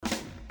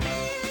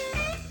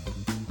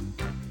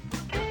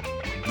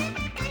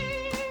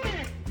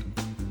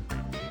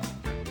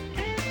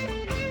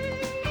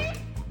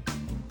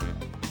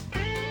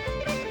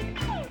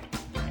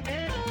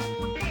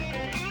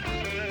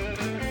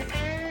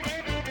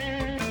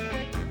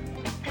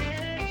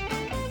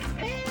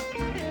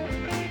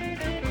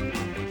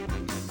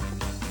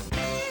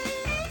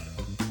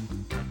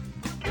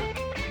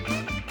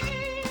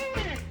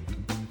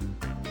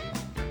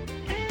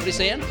you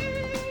saying?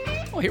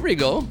 Oh, here we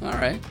go. All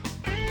right.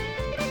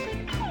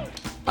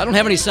 I don't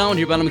have any sound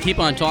here, but I'm going to keep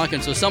on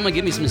talking. So someone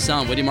give me some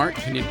sound. Would you, Mark?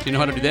 Do you know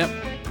how to do that?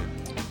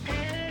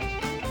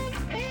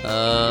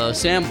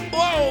 Sam.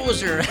 Whoa,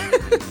 was there?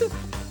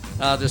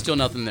 There's still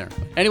nothing there.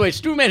 Anyway,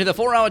 Stu made it the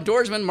 4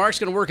 Outdoorsman. Mark's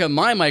going to work on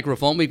my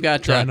microphone. We've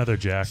got try another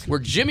jack. We're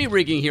Jimmy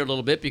rigging here a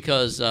little bit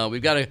because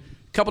we've got a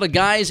couple of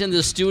guys in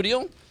the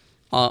studio.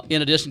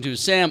 In addition to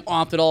Sam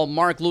off it all,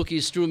 Mark Lukey,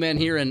 Strewman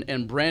here,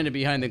 and Brandon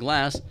behind the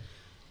glass.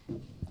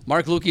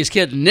 Mark Lukey's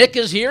kid Nick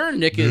is here.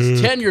 Nick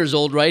is 10 years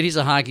old, right? He's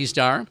a hockey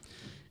star.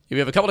 We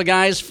have a couple of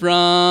guys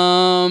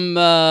from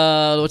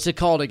what's it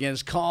called again?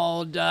 It's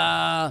called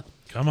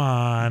come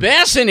on,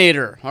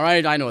 Bassinator. All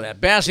right, I know that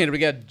Bassinator. We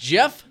got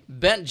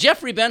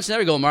Jeffrey Benson. There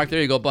we go, Mark.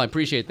 There you go. I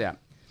appreciate that.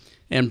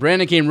 And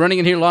Brandon came running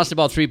in here, lost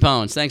about 3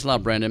 pounds. Thanks a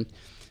lot, Brandon.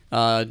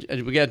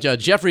 We got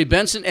Jeffrey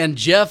Benson and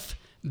Jeff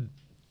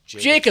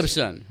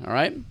Jacobson. All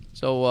right.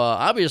 So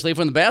obviously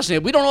from the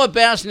Bassinator, we don't know what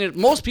Bassinator.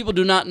 Most people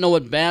do not know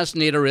what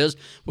Bassinator is.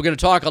 We're going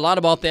to talk a lot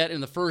about that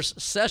in the first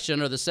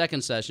session or the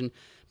second session.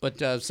 But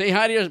say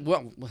hi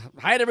to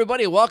hi to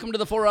everybody. Welcome to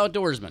the 4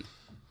 Outdoorsmen.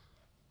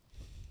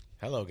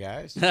 Hello,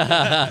 guys.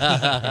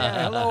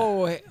 Yeah,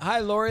 hello. Hi,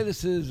 Lori.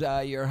 This is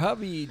your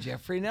hubby,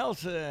 Jeffrey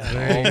Nelson.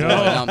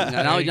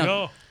 There you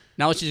go.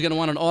 Now she's going to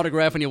want an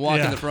autograph when you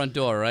walk in the front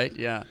door, right?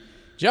 Yeah.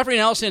 Jeffrey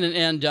Nelson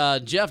and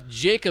Jeff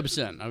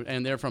Jacobson,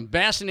 and they're from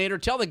Bassinator.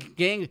 Tell the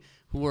gang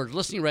who are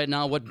listening right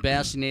now what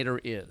Bassinator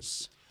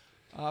is.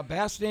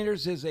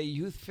 Bassinators is a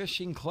youth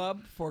fishing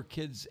club for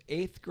kids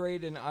 8th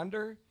grade and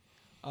under.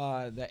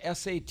 The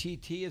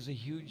SATT is a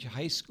huge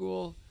high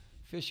school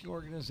fishing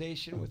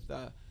organization with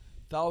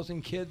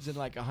 1,000 kids in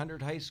like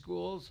 100 high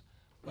schools.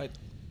 But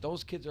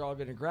those kids are all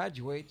going to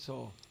graduate,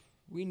 so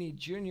we need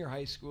junior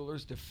high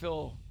schoolers to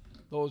fill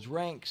those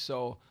ranks.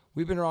 So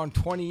we've been around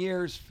 20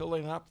 years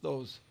filling up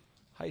those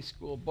high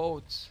school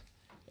boats,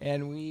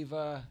 and we've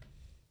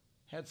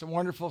had some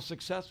wonderful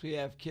success. We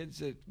have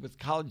kids with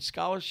college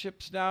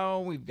scholarships now.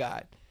 We've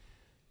got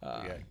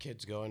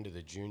kids going to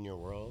the junior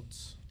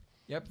worlds.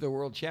 Yep, the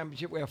World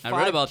Championship. We have I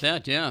read about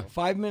that, yeah.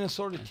 5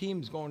 Minnesota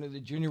teams going to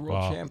the Junior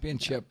World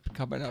Championship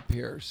coming up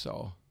here.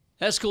 So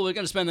that's cool. We're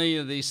going to spend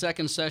the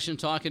second session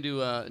talking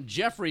to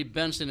Jeffrey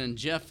Benson and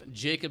Jeff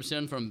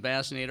Jacobson from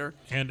Bassinator.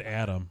 And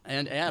Adam.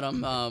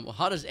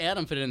 How does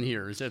Adam fit in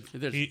here?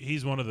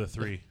 He's one of the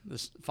three.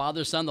 The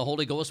Father, Son, the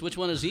Holy Ghost. Which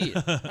one is he?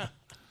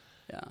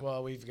 Yeah.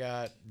 Well, we've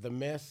got the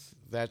myth.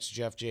 That's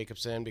Jeff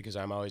Jacobson because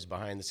I'm always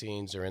behind the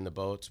scenes or in the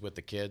boats with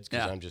the kids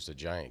because I'm just a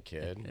giant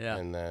kid. Yeah.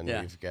 And then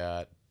we've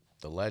got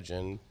the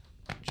legend,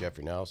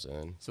 Jeffrey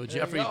Nelson. So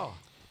Jeff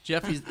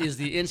is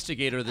the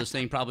instigator of this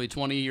thing probably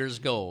 20 years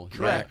ago.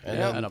 Correct.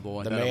 And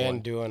the man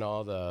doing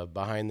all the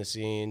behind the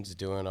scenes,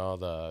 doing all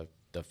the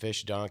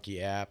fish donkey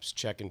apps,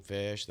 checking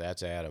fish.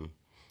 That's Adam.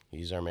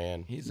 He's our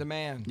man. He's the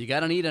man.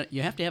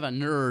 You have to have a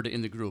nerd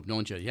in the group,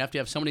 don't you? You have to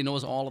have somebody who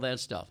knows all of that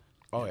stuff.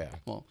 Oh, yeah.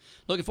 Well,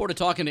 looking forward to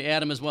talking to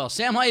Adam as well.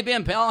 Sam, how you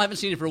been, pal? I haven't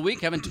seen you for a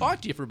week. Haven't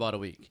talked to you for about a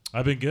week.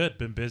 I've been good.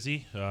 Been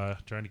busy.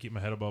 Trying to keep my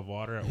head above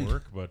water at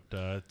work, but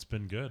it's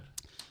been good.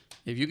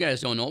 If you guys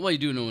don't know, well, you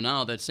do know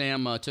now that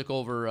Sam took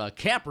over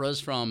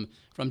Capra's from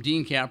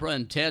Dean Capra,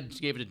 and Ted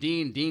gave it to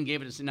Dean. Dean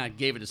gave it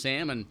to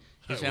Sam, and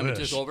Sam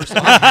took over. So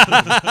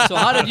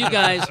how did you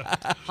guys?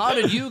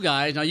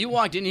 Now you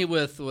walked in here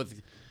with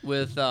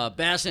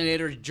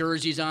Bassinator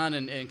jerseys on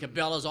and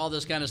Cabela's, all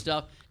this kind of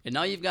stuff. And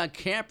now you've got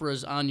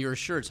Capra's on your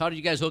shirts. How did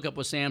you guys hook up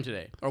with Sam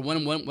today? Or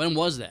when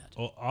was that?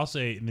 Well, I'll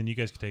say, and then you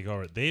guys can take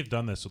over. They've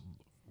done this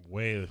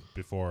way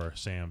before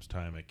Sam's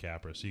time at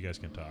Capra, so you guys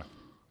can talk.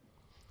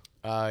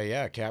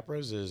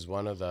 Capra's is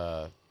one of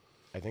the,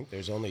 I think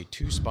there's only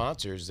 2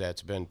 sponsors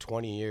that's been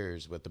 20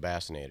 years with the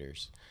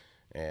Bassinators.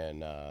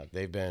 And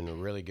they've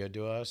been really good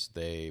to us.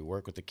 They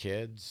work with the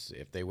kids.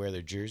 If they wear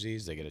their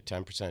jerseys, they get a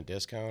 10%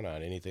 discount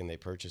on anything they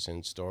purchase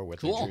in store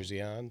with their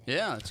jersey on.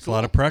 Yeah, it's cool. A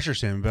lot of pressure,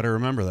 Sam. You better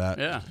remember that.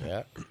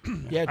 Yeah.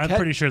 I'm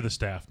pretty sure the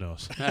staff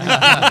knows.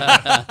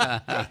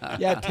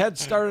 Yeah, Ted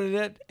started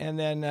it, and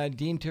then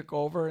Dean took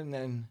over, and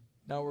then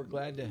now we're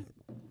glad to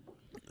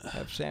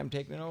have Sam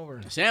taking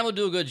over. Sam will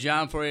do a good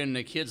job for you, and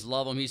the kids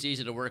love him. He's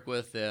easy to work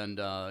with, and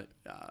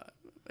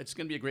it's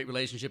going to be a great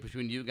relationship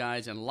between you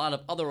guys and a lot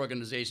of other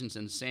organizations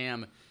and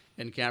Sam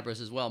and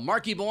Capra's as well.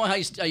 Marky boy, are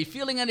you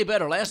feeling any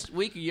better? Last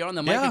week you were on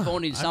the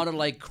microphone and you sounded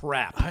like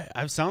crap.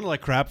 I've sounded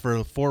like crap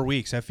for 4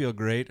 weeks. I feel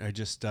great. I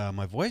just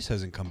my voice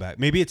hasn't come back.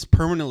 Maybe it's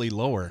permanently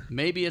lower.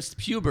 Maybe it's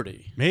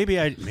puberty. Maybe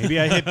I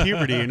hit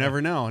puberty. You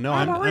never know. No,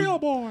 I'm a real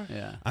boy.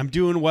 Yeah. I'm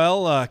doing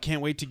well.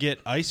 Can't wait to get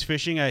ice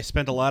fishing. I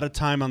spent a lot of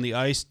time on the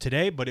ice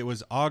today, but it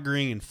was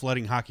augering and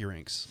flooding hockey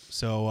rinks.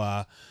 So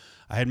I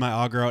had my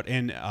auger out,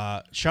 and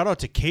shout out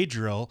to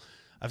K-Drill.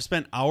 I've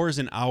spent hours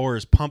and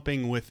hours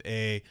pumping with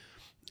a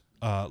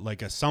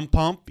sump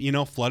pump,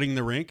 flooding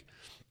the rink.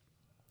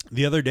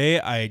 The other day,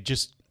 I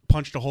just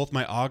punched a hole with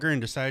my auger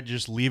and decided to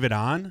just leave it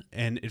on,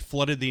 and it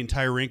flooded the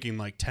entire rink in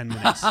like 10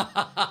 minutes.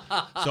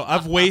 So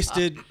I've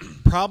wasted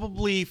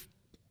probably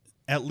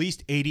at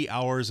least 80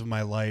 hours of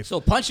my life.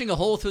 So punching a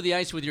hole through the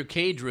ice with your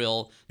K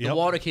drill, the Yep.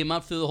 water came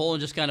up through the hole and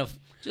just kind of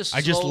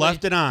I just slowly-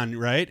 left it on,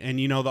 right? And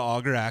the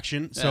auger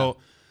action. So,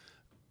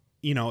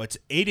 it's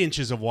 8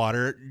 inches of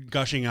water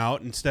gushing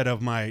out instead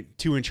of my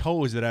 2-inch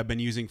hose that I've been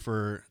using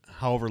for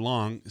however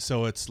long.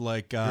 So it's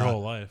like Your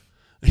whole life.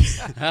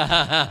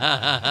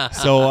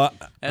 So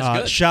That's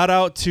good. shout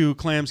out to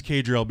Clams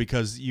K Drill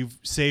because you've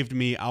saved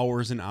me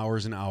hours and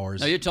hours and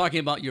hours. Now you're talking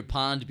about your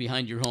pond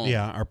behind your home.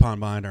 Yeah, our pond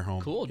behind our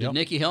home. Cool. Did Yep.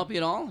 Nicky help you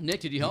at all?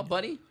 Nick, did you help,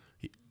 buddy?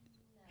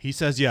 He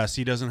says yes.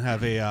 He doesn't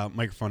have a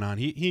microphone on.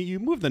 You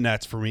move the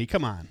nets for me.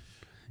 Come on.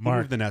 You Mark.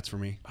 move the nets for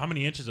me. How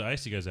many inches of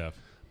ice do you guys have?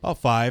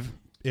 About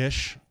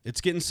 5-ish.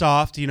 It's getting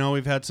soft.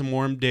 We've had some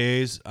warm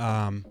days.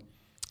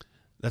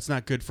 That's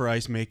not good for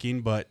ice making,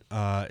 but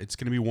it's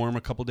going to be warm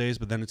a couple days,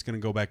 but then it's going to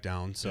go back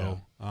down.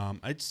 So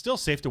it's still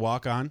safe to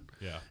walk on.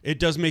 Yeah. It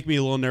does make me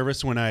a little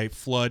nervous when I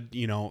flood,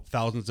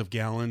 thousands of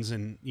gallons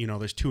and,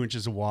 there's 2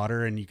 inches of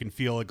water and you can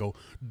feel it go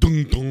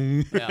dung,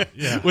 dung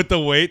with the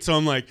weight. So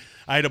I'm like,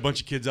 I had a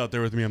bunch of kids out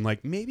there with me. I'm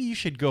like, maybe you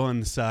should go on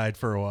the side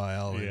for a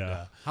while. Yeah.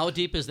 And, How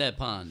deep is that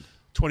pond?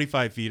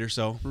 25 feet or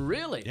so.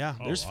 Really? Yeah,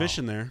 Oh, there's wow. fish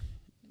in there.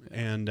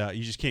 And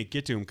you just can't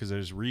get to them because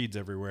there's reeds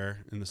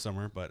everywhere in the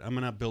summer. But I'm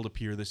going to build a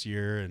pier this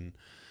year and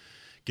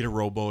get a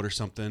rowboat or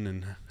something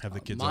and have the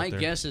kids My out there.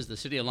 guess is the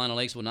city of Lino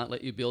Lakes will not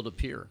let you build a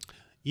pier.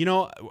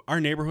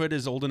 Our neighborhood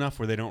is old enough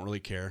where they don't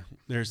really care.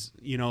 There's,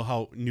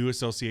 how new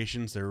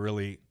associations, they're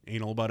really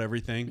anal about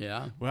everything.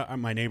 Yeah. Well,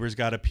 my neighbor's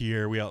got a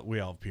pier. We all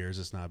have piers.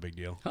 It's not a big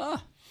deal. Huh.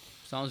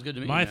 Sounds good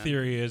to me. My man.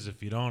 theory is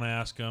if you don't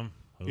ask them,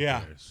 who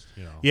Yeah. cares?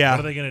 Yeah. What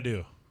are they going to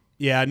do?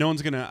 Yeah, no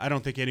one's going to, I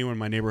don't think anyone in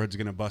my neighborhood's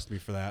going to bust me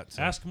for that.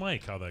 So. Ask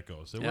Mike how that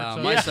goes. It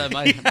Yeah, works out.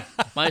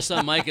 my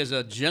son Mike is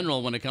a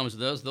general when it comes to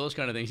those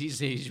kind of things.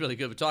 He's really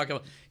good. We talk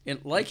about,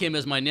 and like him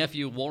is my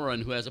nephew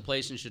Warren, who has a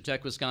place in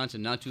Chautauqua,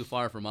 Wisconsin, not too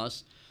far from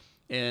us,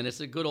 and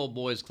it's a good old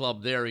boys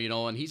club there,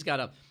 And he's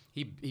got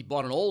he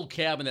bought an old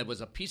cabin that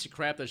was a piece of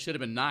crap that should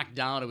have been knocked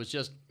down. It was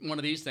just one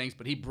of these things,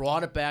 but he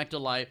brought it back to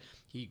life.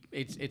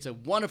 It's a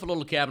wonderful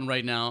little cabin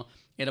right now.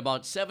 And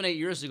about 7-8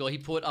 years ago, he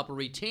put up a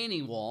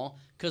retaining wall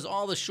because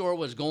all the shore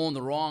was going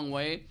the wrong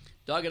way.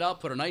 Dug it up,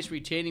 put a nice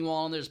retaining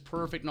wall in there. It's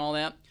perfect and all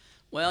that.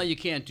 Well, you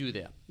can't do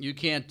that. You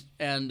can't.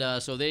 And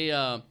so they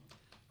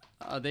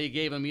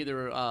gave him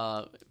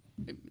either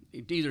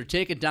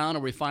take it down or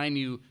we fine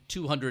you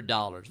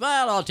 $200.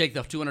 Well, I'll take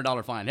the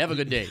 $200 fine. Have a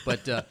good day.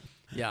 But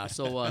yeah,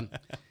 so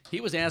he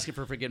was asking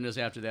for forgiveness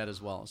after that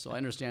as well. So I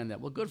understand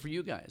that. Well, good for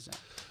you guys.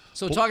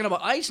 So talking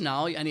about ice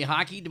now, any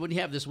hockey? What do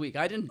you have this week?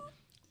 I didn't.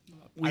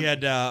 We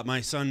had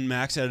my son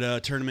Max had a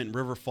tournament in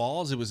River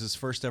Falls. It was his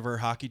first ever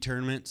hockey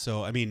tournament.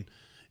 So,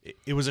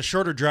 it was a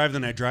shorter drive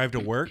than I drive to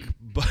work,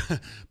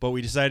 but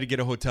we decided to get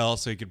a hotel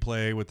so he could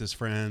play with his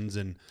friends.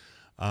 And,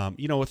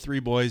 with 3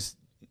 boys,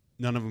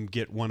 none of them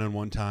get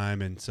one-on-one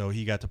time. And so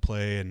he got to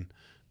play and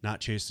not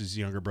chase his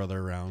younger brother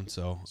around.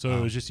 So So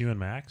it was just you and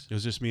Max? it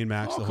was just me and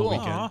Max the cool. whole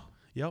weekend. Aw.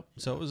 Yep.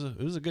 So it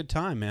was a good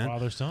time, man.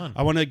 Father son.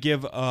 I want to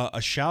give a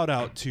shout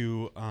out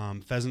to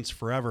Pheasants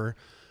Forever.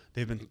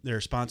 They're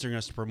sponsoring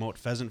us to promote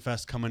Pheasant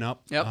Fest coming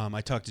up. Yep.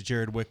 I talked to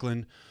Jared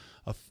Wickland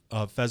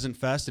of Pheasant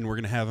Fest, and we're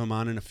going to have him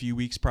on in a few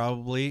weeks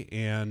probably.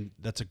 And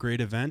that's a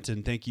great event.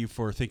 And thank you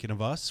for thinking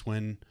of us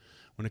when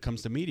it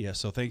comes to media.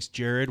 So thanks,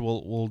 Jared.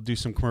 We'll do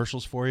some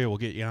commercials for you. We'll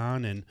get you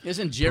on. And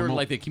Isn't Jared promote-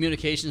 like the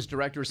communications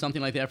director or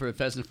something like that for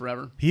Pheasant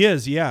Forever? He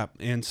is, yeah.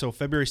 And so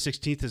February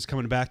 16th is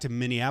coming back to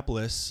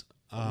Minneapolis.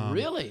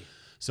 Really?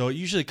 So it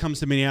usually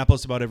comes to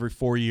Minneapolis about every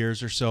 4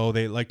 years or so.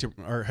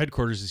 Our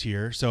headquarters is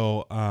here.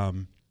 So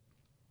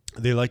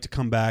they like to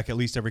come back at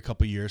least every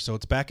couple of years. So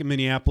it's back in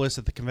Minneapolis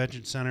at the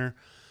convention center.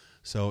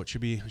 So it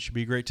should be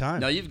a great time.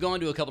 Now, you've gone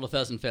to a couple of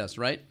Pheasant Fests,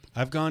 right?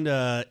 I've gone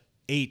to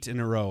 8 in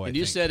a row. And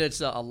you said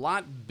it's a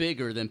lot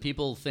bigger than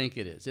people think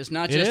it is. It's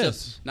not It just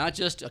is. not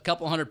just a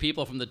couple hundred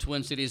people from the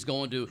Twin Cities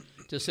going to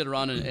sit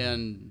around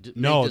and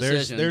no, make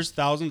decisions. there's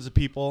thousands of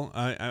people.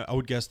 I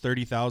would guess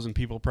 30,000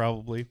 people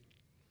probably.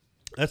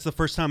 That's the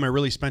first time I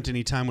really spent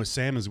any time with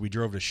Sam as we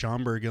drove to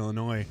Schaumburg,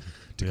 Illinois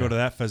to go to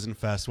that Pheasant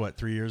Fest,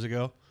 3 years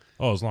ago?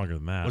 Oh, it was longer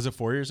than that. Was it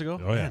 4 years ago?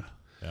 Oh, yeah. Man.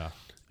 Yeah.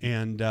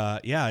 And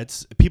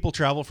it's people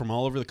travel from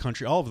all over the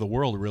country, all over the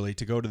world, really,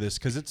 to go to this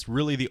because it's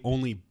really the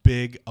only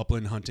big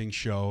upland hunting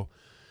show.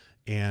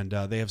 And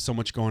they have so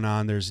much going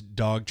on. There's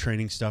dog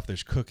training stuff,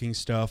 there's cooking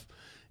stuff,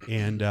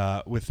 and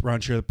with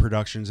Rancher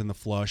Productions and the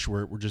Flush,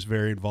 we're just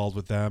very involved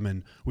with them.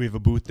 And we have a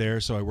booth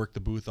there, so I work the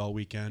booth all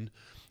weekend.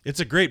 It's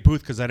a great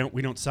booth because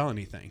we don't sell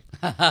anything,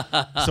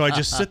 so I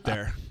just sit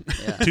there.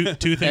 Yeah.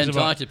 Two things and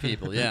about talk to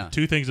people. Yeah.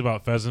 Two things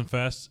about Pheasant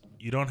Fest.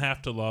 You don't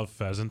have to love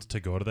pheasants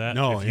to go to that.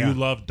 No, if yeah. you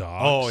love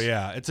dogs. Oh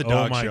yeah, it's a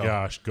dog show. Oh my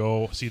gosh,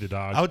 go see the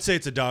dogs. I would say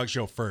it's a dog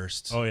show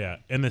first. Oh yeah,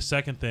 and the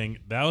second thing,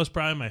 that was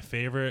probably my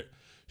favorite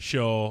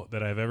show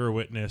that I've ever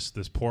witnessed.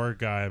 This poor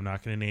guy, I'm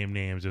not going to name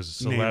names. It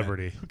was a Name it.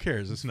 celebrity. Who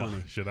cares? It's No,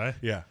 funny. should I?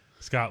 Yeah,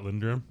 Scott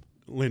Lindrum.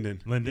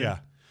 Lyndon. Yeah.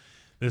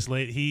 This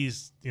late,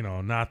 he's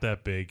not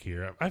that big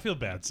here. I feel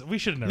bad. So we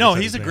should have never. No,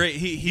 said he's his a name. great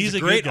he's a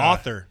good great guy.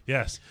 author.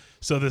 Yes.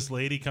 So this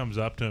lady comes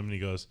up to him and he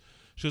goes,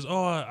 She goes,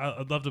 "Oh,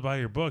 I'd love to buy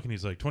your book," and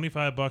he's like,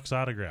 $25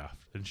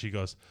 autographed, and she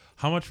goes,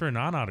 "How much for a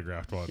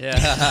non-autographed one?"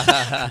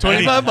 Yeah.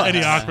 $25. And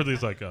he awkwardly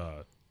is like,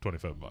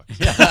 $25.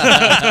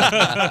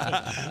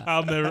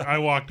 I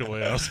walked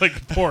away. I was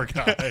like, poor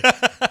guy.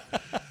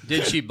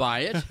 Did she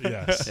buy it?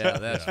 Yes. Yeah,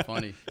 that's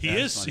funny. He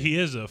That's funny.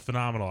 is a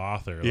phenomenal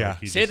author. Yeah. Like,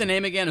 he Say just- the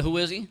name again. Who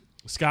is he?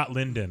 Scott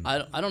Linden.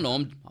 I don't know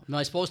him. Am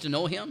I supposed to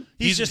know him?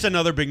 He's just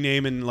another big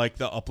name in like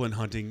the upland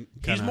hunting.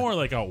 He's kinda- more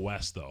like out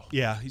west, though.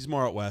 Yeah, he's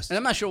more out west. And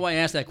I'm not sure why I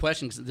asked that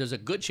question because there's a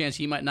good chance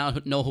he might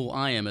not know who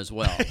I am as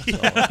well. So.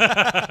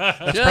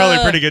 That's probably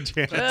a pretty good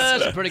chance.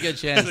 That's a pretty good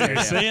chance. there, You're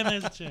yeah. saying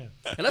there's a chance.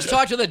 And let's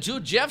talk to the two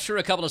Jeffs for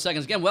a couple of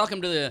seconds. Again,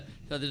 welcome to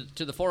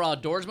the Four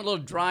Outdoorsmen. A little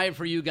drive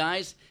for you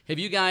guys. Have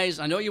you guys?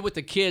 I know you're with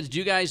the kids. Do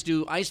you guys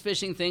do ice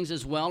fishing things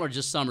as well, or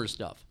just summer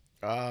stuff?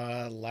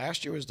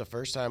 Last year was the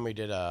first time we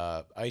did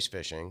ice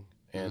fishing,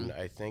 and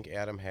I think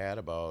Adam had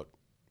about,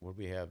 what did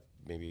we have,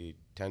 maybe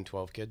 10,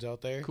 12 kids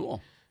out there.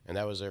 Cool. And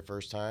that was their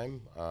first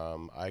time.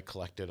 I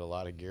collected a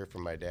lot of gear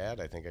from my dad.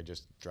 I think I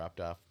just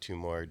dropped off 2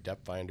 more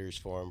depth finders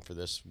for him for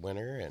this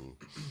winter, and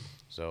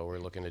so we're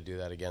looking to do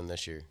that again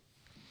this year.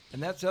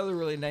 And that's the other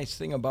really nice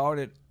thing about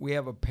it. We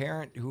have a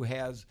parent who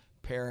has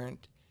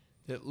parent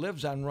that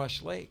lives on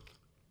Rush Lake.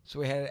 So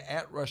we had it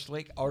at Rush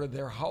Lake out of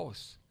their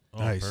house. Oh,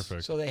 Nice.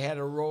 perfect. So they had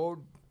a road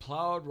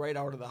plowed right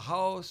out of the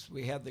house.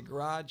 We had the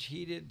garage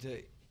heated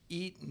to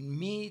eat and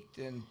meat,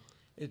 and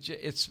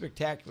it's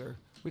spectacular.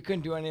 We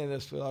couldn't do any of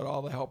this without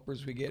all the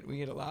helpers we get. We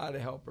get a lot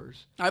of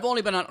helpers. I've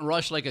only been on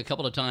Rush Lake a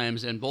couple of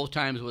times, and both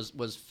times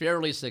was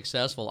fairly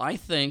successful. I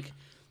think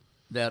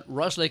that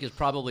Rush Lake is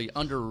probably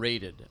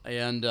underrated,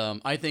 and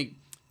I think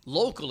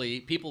locally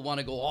people want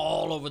to go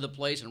all over the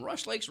place, and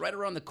Rush Lake's right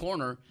around the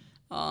corner.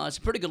 It's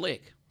a pretty good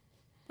lake.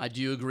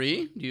 Do you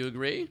agree? Do you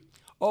agree?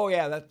 Oh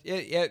yeah,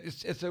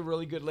 it's a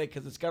really good lake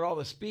because it's got all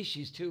the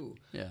species too.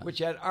 Yeah.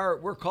 Which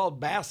we're called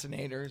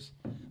Bassinators,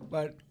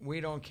 but we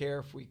don't care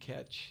if we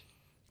catch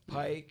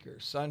pike or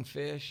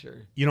sunfish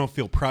or You don't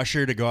feel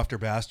pressure to go after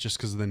bass just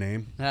because of the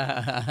name?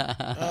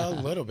 A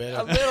little bit.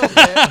 a little bit.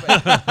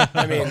 But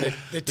I mean,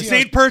 the This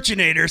ain't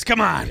Perchinators.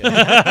 Come on.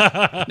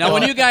 Now,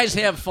 when you guys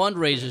have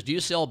fundraisers, do you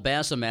sell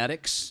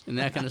Bassimatics and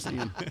that kind of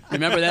thing?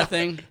 Remember that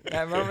thing?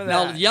 I remember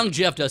Now, that. young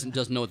Jeff doesn't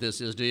know what this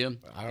is, do you?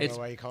 I don't know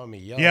why you call me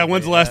young. Yeah,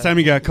 when's but the last time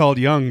you got called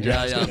young,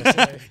 Yeah,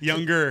 Jeff? yeah.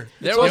 Younger.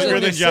 There was Younger a-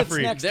 than Sits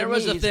Jeffrey. next to There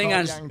was me, a he's thing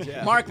on called Young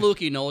Jeff. Mark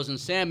Lukey knows, and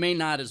Sam may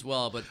not as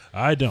well, but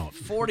I don't.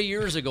 40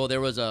 years ago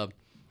there was on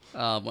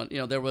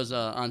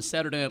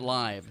Saturday Night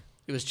Live.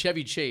 It was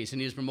Chevy Chase, and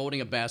he was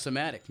promoting a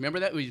Bassimatic. Remember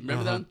that?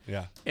 Remember that?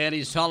 Yeah. And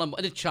he's telling him,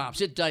 it chops,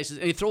 it dices,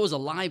 and he throws a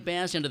live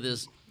bass into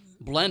this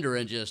blender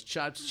and just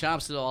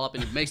chops it all up,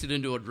 and he makes it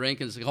into a drink,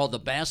 and it's called the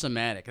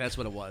Bassimatic. That's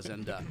what it was.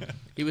 And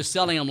he was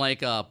selling them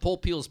like Pole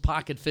Peel's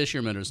Pocket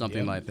Fisherman or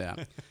something like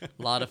that. A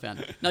lot of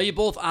fun. Now, you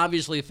both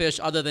obviously fish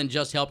other than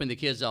just helping the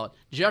kids out.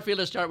 Jeffrey,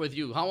 let's start with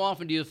you. How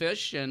often do you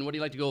fish, and what do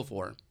you like to go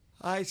for?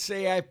 I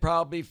say I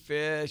probably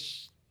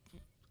fish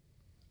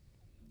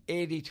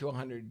 80 to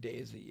 100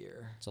 days a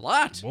year. It's a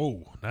lot.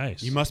 Whoa,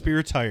 nice. You must be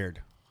retired.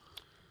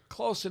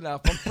 Close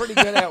enough. I'm pretty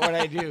good at what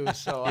I do.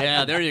 So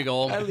Yeah, there you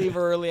go. I leave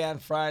early on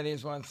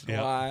Fridays once in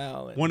Yeah. a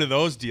while. and- One of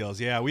those deals.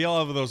 Yeah, we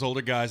all have those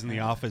older guys in the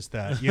office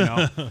that,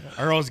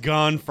 are always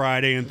gone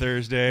Friday and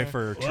Thursday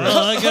for trips. Well,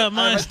 I got I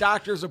my have a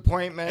doctor's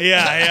appointment.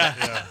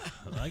 Yeah.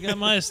 I got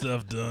my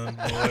stuff done,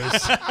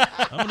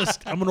 boys.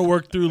 I'm gonna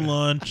work through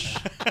lunch.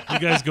 You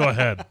guys go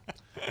ahead.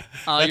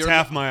 That's You're-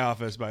 half my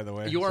office, by the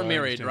way. You are so I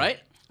married, understand. right?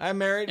 I'm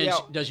married. And Yeah.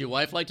 does your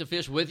wife like to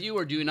fish with you,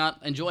 or do you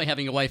not enjoy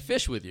having your wife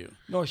fish with you?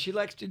 No, she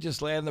likes to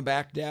just lay on the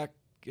back deck,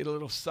 get a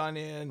little sun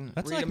in.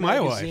 That's read like a my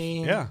wife.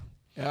 magazine. Yeah.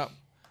 Yeah.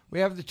 We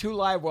have the 2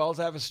 live wells.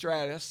 I have a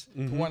Stratus.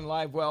 Mm-hmm. One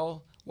live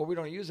well. Well, we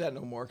don't use that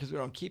no more because we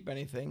don't keep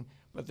anything.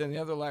 But then the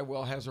other live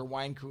well has her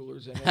wine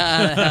coolers in it.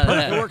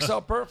 It works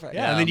out perfect.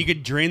 Yeah, and then you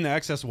could drain the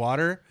excess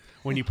water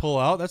when you pull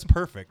out. That's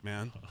perfect,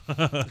 man.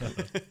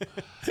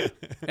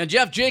 And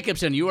Jeff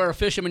Jacobson, you are a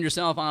fisherman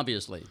yourself,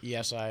 obviously.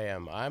 Yes, I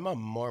am. I'm a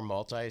more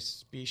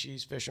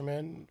multi-species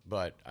fisherman,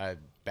 but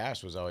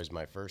bass was always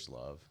my first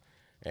love.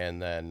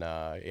 And then,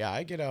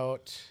 I get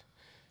out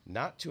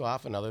not too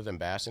often other than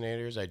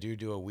Bassinators. I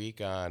do a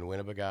week on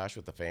Winnebagosh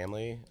with the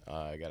family.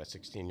 I got a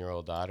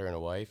 16-year-old daughter and a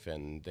wife,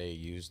 and we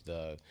use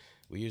the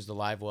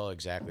live well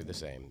exactly the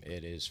same.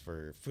 It is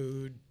for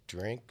food,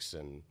 drinks,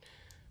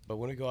 but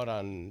when we go out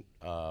on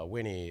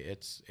Winnie,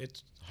 it's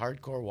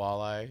hardcore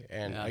walleye.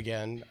 And Yeah.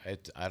 again,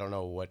 I don't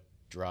know what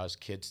draws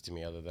kids to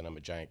me other than I'm a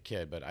giant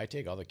kid, but I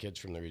take all the kids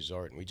from the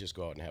resort and we just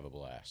go out and have a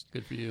blast.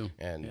 Good for you.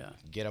 And Yeah.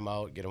 get them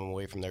out, get them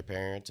away from their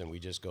parents, and we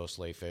just go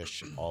slay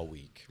fish all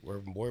week.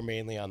 We're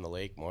mainly on the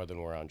lake more than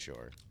we're on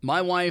shore.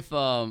 My wife,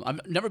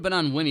 I've never been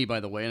on Winnie, by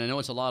the way, and I know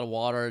it's a lot of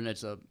water, and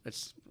it's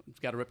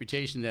got a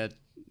reputation that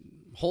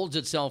holds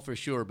itself for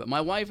sure. But my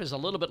wife is a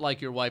little bit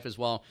like your wife as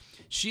well.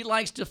 She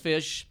likes to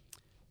fish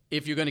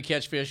if you're going to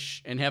catch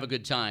fish and have a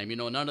good time.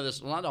 None of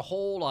this, not a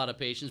whole lot of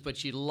patience, but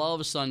she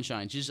loves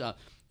sunshine. She's a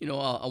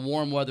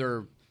warm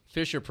weather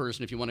fisher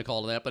person, if you want to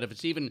call it that. But if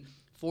it's even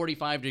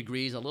 45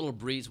 degrees, a little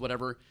breeze,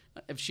 whatever.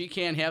 If she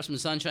can't have some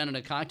sunshine and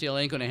a cocktail,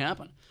 it ain't going to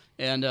happen.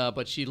 And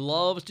but she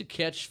loves to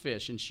catch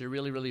fish, and she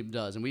really, really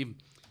does. And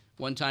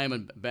one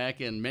time back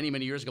in many,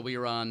 many years ago, we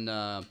were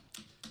on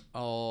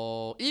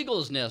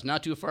Eagle's Nest,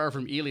 not too far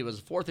from Ely. It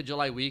was the 4th of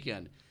July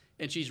weekend.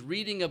 And she's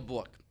reading a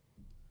book.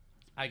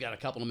 I got a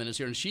couple of minutes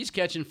here, and she's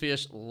catching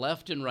fish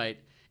left and right,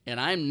 and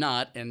I'm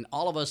not. And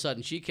all of a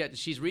sudden,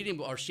 she's reading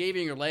or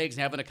shaving her legs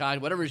and having a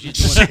cocktail, whatever she's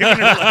doing.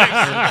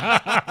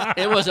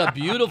 It was a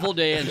beautiful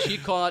day, and she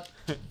caught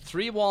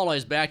 3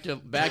 walleyes back to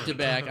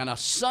back on a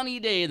sunny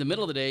day in the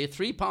middle of the day.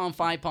 3 pound,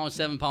 5 pound,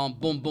 7 pound,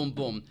 boom, boom,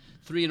 boom,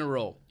 3 in a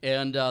row.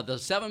 And the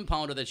 7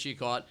 pounder that she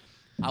caught,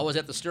 I was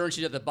at the stern,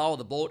 she's at the bow of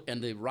the boat,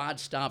 and the rod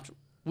stopped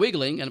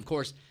wiggling. And of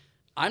course,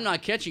 I'm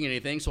not catching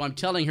anything, so I'm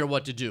telling her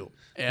what to do.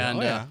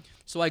 And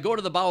so I go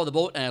to the bow of the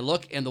boat and I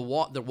look, and the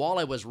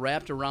walleye was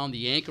wrapped around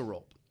the anchor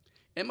rope.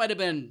 It might have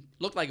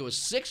looked like it was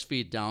 6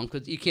 feet down,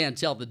 because you can't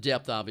tell the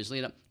depth, obviously.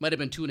 And it might have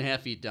been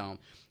 2.5 feet down.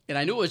 And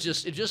I knew it was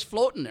just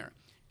floating there.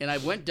 And I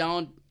went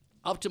down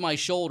up to my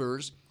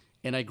shoulders,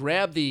 and I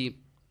grabbed the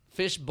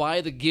fish by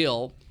the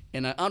gill,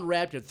 and I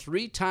unwrapped it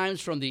 3 times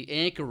from the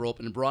anchor rope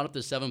and brought up the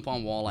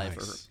 7-pound walleye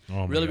for her.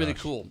 Oh, really, really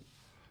cool.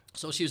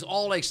 So she was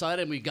all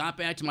excited, and we got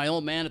back to my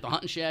old man at the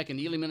hunting shack in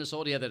Ely,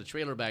 Minnesota. He had a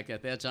trailer back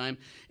at that time.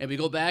 And we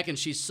go back, and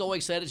she's so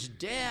excited. She said,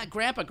 Dad,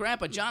 Grandpa,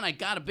 John, I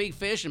got a big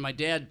fish. And my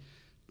dad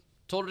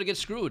told her to get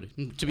screwed,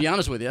 to be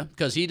honest with you,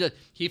 because he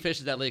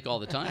fishes that lake all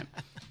the time.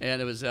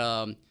 And it was,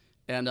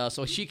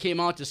 so she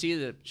came out to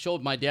see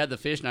showed my dad the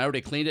fish, and I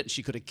already cleaned it, and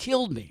she could have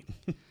killed me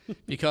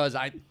because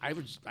I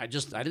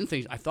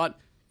thought,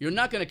 you're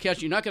not going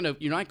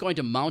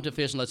to mount a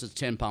fish unless it's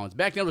 10 pounds.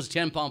 Back then, it was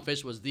 10-pound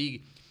fish was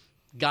the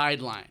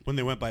guideline. When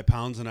they went by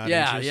pounds and not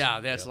inches.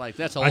 That's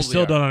how I old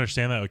still we are. don't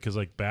understand that, because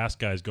like bass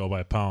guys go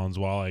by pounds,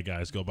 walleye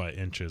guys go by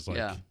inches.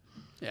 Like,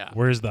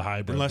 where's the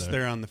hybrid? Unless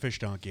there? they're on the Fish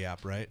Donkey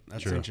app, right?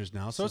 That's True. inches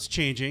now. So it's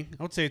changing.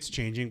 I would say it's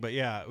changing, but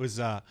yeah, it was.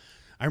 I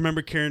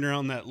remember carrying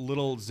around that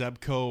little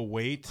Zebco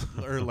weight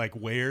or like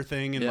weigher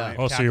thing in my.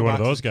 Oh, so tackle you're one of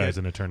box those as a guys kid.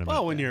 in a tournament.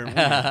 Well, when you're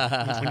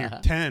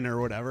 10 or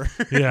whatever.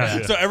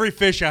 Yeah. So every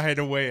fish I had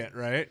to weigh it,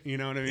 right? You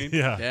know what I mean?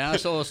 Yeah. Yeah.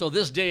 So to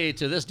this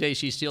day,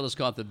 she still has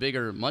caught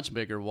the much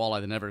bigger walleye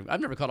than ever.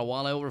 I've never caught a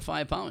walleye over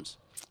 5 pounds,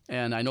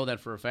 and I know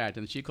that for a fact.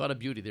 And she caught a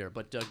beauty there.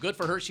 But good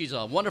for her. She's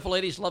a wonderful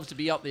lady. She loves to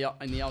be out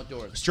in the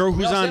outdoors. Stro,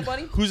 You all set,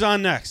 buddy? who's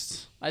on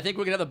next? I think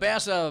we're gonna have the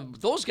bass.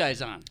 Those guys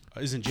on.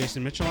 Isn't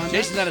Jason Mitchell on?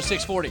 Jason's at a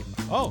 640.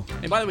 Oh,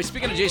 And by the way,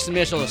 speaking of Jason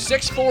Mitchell, a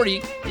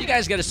 640. You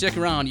guys got to stick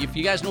around. If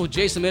you guys know who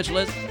Jason Mitchell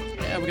is,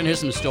 we're gonna hear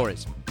some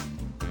stories.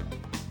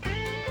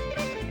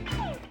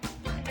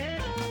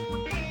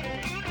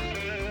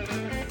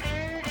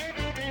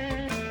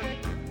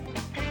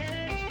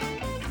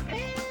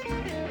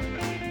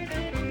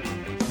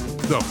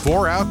 The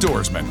 4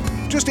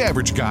 Outdoorsmen. Just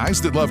average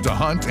guys that love to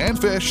hunt and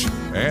fish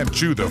and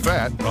chew the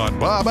fat on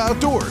Bob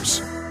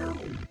Outdoors.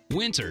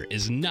 Winter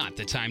is not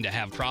the time to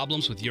have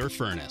problems with your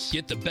furnace.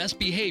 Get the best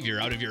behavior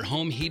out of your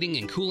home heating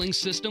and cooling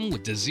system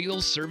with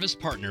DeZiel's Service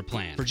Partner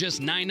Plan. For just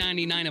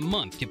 $9.99 a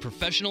month, get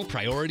professional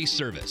priority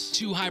service,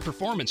 2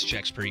 high-performance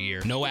checks per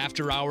year, no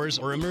after-hours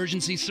or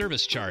emergency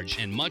service charge,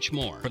 and much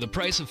more. For the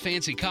price of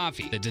fancy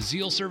coffee, the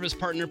DeZiel Service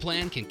Partner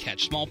Plan can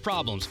catch small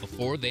problems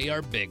before they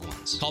are big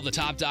ones. Call the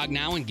top dog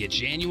now and get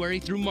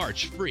January through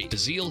March free.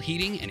 DeZiel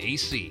Heating and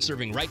AC,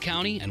 serving Wright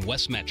County and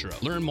West Metro.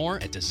 Learn more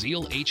at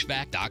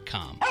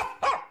DeZielHVAC.com.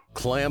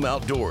 Clam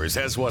Outdoors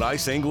has what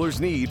ice anglers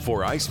need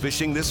for ice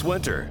fishing this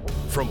winter.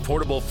 From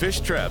portable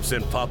fish traps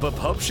and pop-up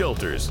hub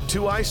shelters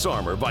to ice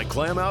armor by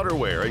Clam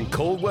outerwear and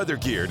cold weather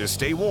gear to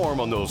stay warm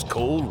on those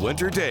cold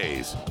winter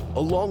days.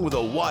 Along with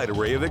a wide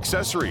array of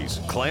accessories,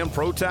 Clam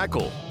Pro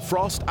Tackle,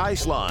 Frost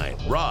Ice Line,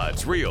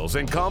 rods, reels,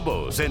 and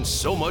combos, and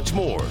so much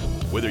more.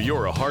 Whether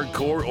you're a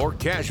hardcore or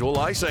casual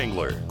ice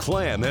angler,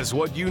 Clam has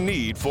what you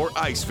need for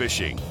ice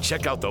fishing.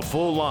 Check out the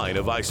full line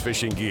of ice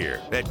fishing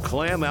gear at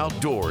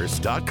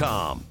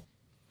clamoutdoors.com.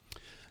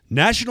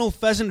 National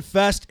Pheasant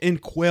Fest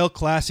and Quail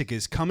Classic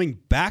is coming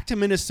back to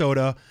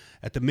Minnesota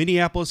at the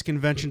Minneapolis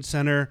Convention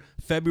Center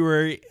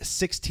February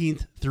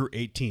 16th through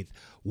 18th.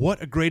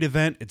 What a great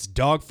event. It's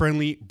dog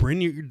friendly.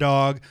 Bring your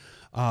dog.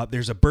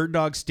 There's a bird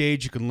dog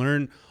stage. You can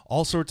learn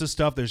all sorts of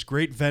stuff. There's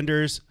great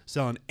vendors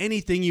selling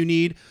anything you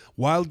need.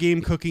 Wild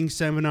game cooking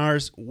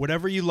seminars,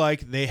 whatever you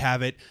like, they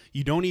have it.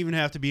 You don't even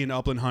have to be in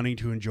upland hunting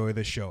to enjoy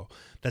this show.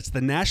 That's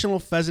the National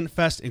Pheasant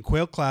Fest and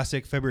Quail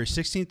Classic, February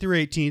 16th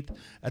through 18th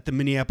at the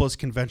Minneapolis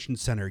Convention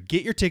Center.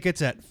 Get your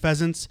tickets at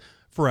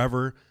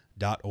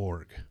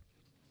pheasantsforever.org.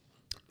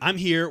 I'm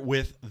here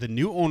with the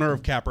new owner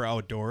of Capra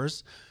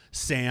Outdoors,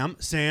 Sam.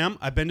 Sam,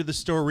 I've been to the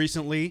store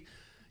recently.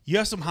 You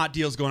have some hot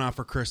deals going on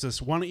for Christmas.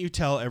 Why don't you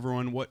tell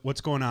everyone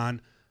what's going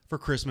on for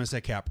Christmas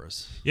at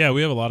Capra's? Yeah,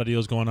 we have a lot of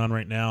deals going on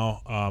right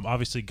now.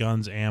 Obviously,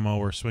 guns, ammo,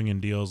 we're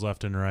swinging deals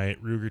left and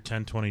right. Ruger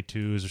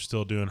 1022s are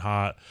still doing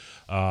hot.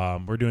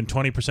 We're doing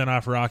 20%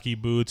 off Rocky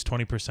boots,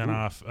 20%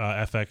 off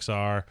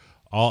FXR,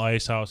 all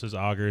ice houses,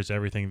 augers,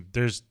 everything.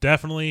 There's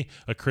definitely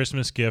a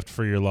Christmas gift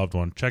for your loved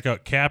one. Check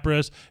out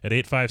Capra's at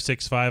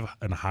 8565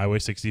 and Highway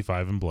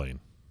 65 in Blaine.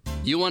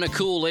 You want a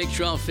cool lake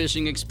trout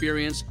fishing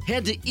experience?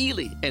 Head to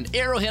Ely and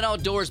Arrowhead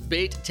Outdoors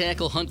Bait,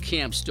 Tackle, Hunt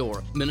Camp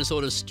Store,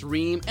 Minnesota's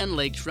stream and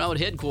lake trout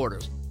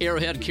headquarters.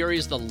 Arrowhead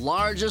carries the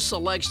largest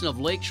selection of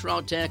lake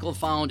trout tackle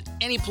found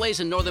any place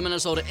in northern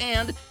Minnesota,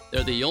 and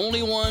they're the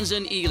only ones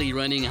in Ely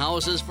renting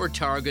houses for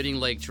targeting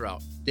lake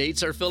trout.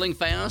 Dates are filling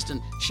fast,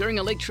 and sharing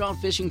a lake trout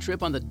fishing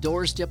trip on the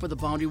doorstep of the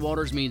Boundary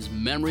Waters means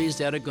memories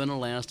that are going to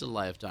last a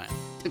lifetime.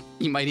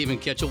 You might even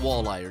catch a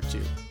walleye or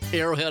two.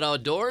 Arrowhead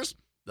Outdoors,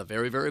 the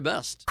very, very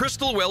best.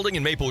 Crystal Welding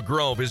in Maple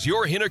Grove is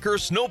your Hinneker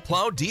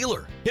snowplow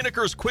dealer.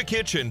 Hinneker's quick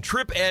hitch and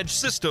trip edge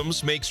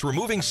systems makes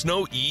removing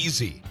snow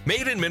easy.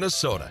 Made in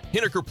Minnesota,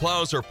 Hinneker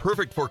plows are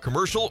perfect for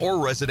commercial or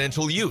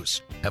residential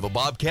use. Have a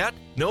Bobcat?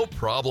 No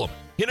problem.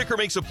 Hinneker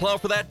makes a plow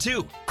for that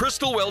too.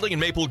 Crystal Welding in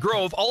Maple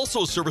Grove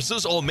also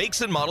services all makes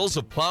and models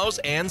of plows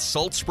and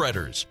salt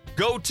spreaders.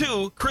 Go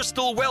to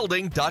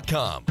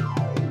crystalwelding.com.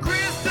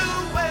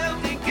 Crystal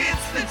Welding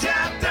gets the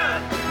job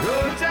done.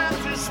 No time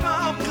too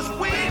small because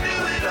we do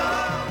it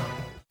all.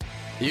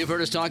 You've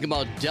heard us talk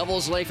about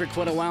Devil's Lake for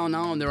quite a while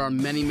now, and there are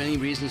many, many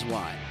reasons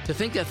why. To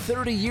think that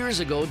 30 years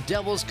ago,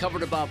 Devil's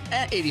covered about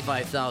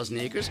 85,000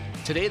 acres.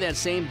 Today, that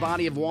same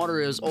body of water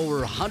is over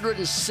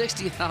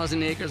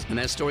 160,000 acres, and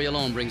that story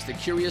alone brings the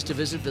curious to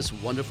visit this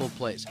wonderful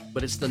place.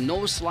 But it's the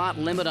no-slot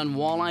limit on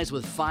walleyes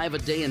with 5 a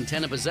day and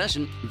 10 in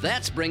possession.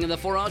 That's bringing the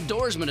 4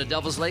 Outdoorsmen to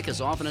Devil's Lake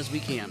as often as we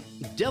can.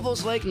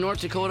 Devil's Lake, North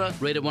Dakota,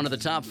 rated one of the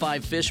top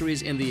 5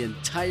 fisheries in the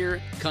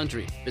entire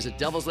country. Visit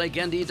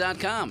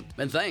devilslakend.com,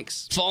 and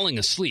thanks. Falling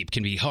asleep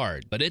can be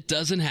hard, but it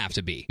doesn't have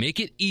to be. Make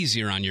it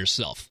easier on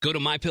yourself. Go to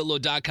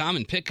MyPillow.com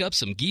and pick up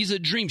some Giza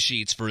Dream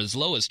Sheets for as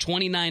low as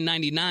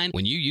 $29.99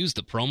 when you use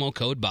the promo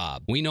code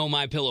BOB. We know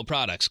MyPillow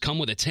products come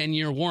with a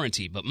 10-year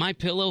warranty, but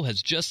MyPillow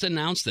has just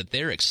announced that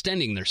they're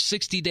extending their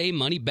 60-day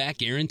money-back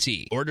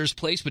guarantee. Orders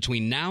placed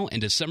between now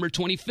and December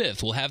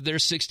 25th will have their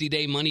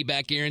 60-day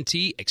money-back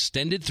guarantee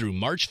extended through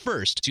March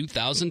 1st,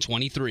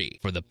 2023.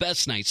 For the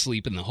best night's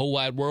sleep in the whole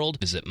wide world,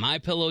 visit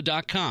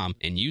MyPillow.com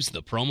and use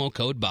the promo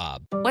code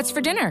BOB. What's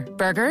for dinner?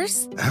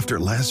 Burgers? After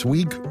last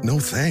week, no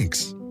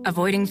thanks.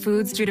 Avoiding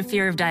foods due to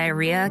fear of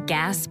diarrhea,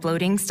 gas,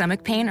 bloating,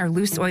 stomach pain, or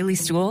loose, oily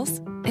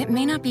stools? It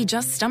may not be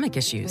just stomach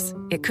issues.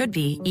 It could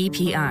be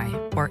EPI,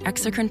 or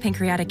exocrine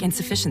pancreatic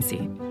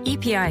insufficiency.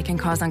 EPI can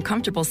cause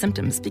uncomfortable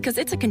symptoms because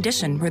it's a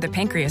condition where the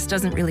pancreas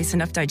doesn't release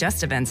enough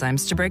digestive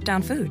enzymes to break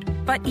down food.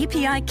 But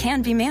EPI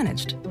can be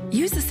managed.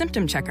 Use the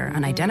symptom checker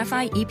on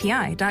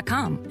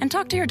identifyepi.com and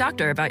talk to your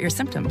doctor about your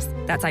symptoms.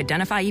 That's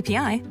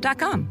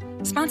identifyepi.com.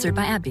 Sponsored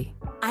by AbbVie.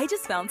 I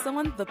just found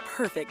someone the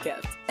perfect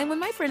gift. And when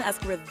my friend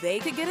asked where they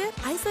could get it,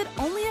 I said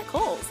only at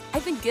Kohl's.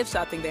 I've been gift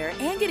shopping there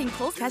and getting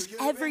Kohl's Cash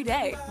every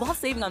day while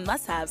saving on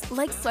must-haves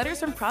like sweaters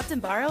from Croft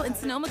 & Barrow and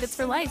Sonoma Goods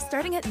for Life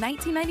starting at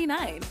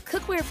 $19.99.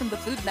 Cookware from the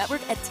Food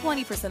Network at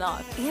 20%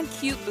 off. And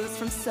cute boots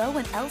from So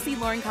and Elsie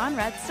Lauren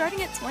Conrad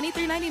starting at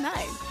 $23.99.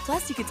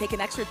 Plus, you could take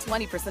an extra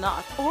 20%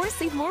 off or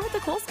save more with the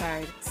Kohl's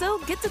card. So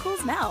get to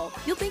Kohl's now.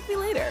 You'll thank me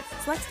later.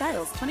 Select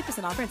styles,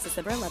 20% offer until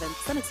December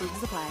 11th. Some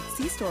exclusions apply.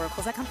 See store or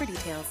Kohl's.com for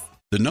details.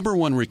 The number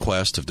one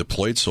request of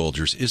deployed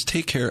soldiers is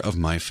take care of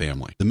my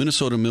family. The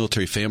Minnesota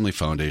Military Family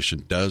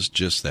Foundation does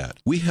just that.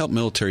 We help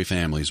military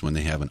families when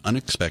they have an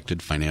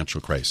unexpected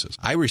financial crisis.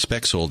 I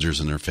respect soldiers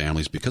and their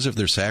families because of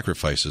their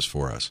sacrifices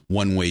for us.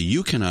 One way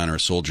you can honor a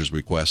soldier's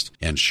request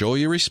and show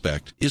your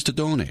respect is to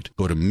donate.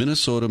 Go to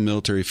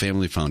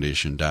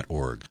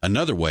MinnesotaMilitaryFamilyFoundation.org.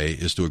 Another way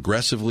is to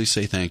aggressively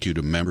say thank you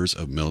to members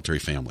of military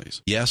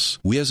families. Yes,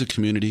 we as a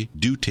community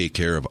do take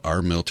care of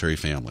our military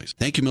families.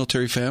 Thank you,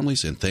 military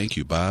families, and thank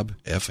you, Bob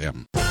FM.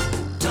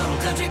 Total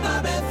Country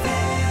Bob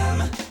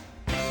FM.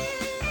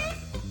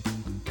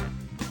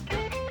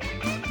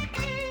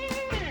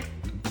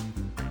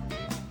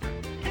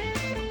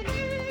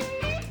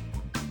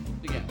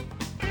 Again.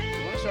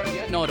 You want to start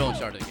again? No, don't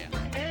start it again.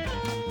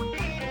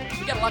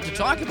 We got a lot to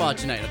talk about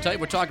tonight. I'll tell you,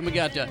 we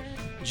got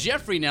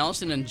Jeffrey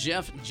Nelson and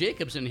Jeff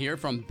Jacobson here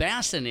from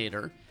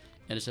Bassinator.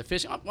 And it's a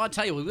fishing. I'll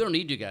tell you, we don't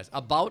need you guys.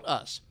 About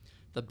us.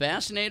 The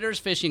Bassinators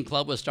Fishing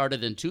Club was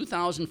started in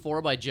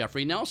 2004 by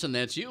Jeffrey Nelson.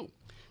 That's you.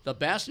 The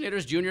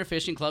Bassinators Junior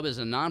Fishing Club is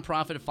a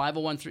nonprofit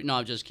 501(c)(3). No,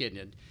 I'm just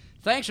kidding.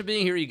 Thanks for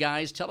being here, you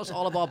guys. Tell us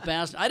all about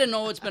Bass. I didn't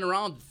know it's been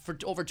around for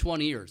over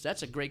 20 years.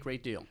 That's a great,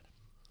 great deal.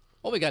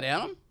 Oh, we got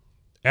Adam?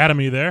 Adam,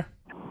 are you there?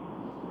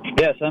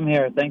 Yes, I'm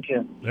here. Thank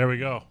you. There we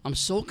go. I'm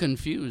so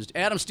confused.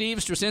 Adam Steve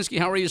Straczynski,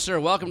 how are you, sir?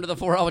 Welcome to the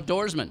 4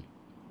 Outdoorsmen.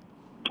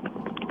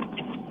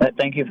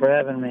 Thank you for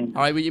having me.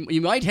 All right, well,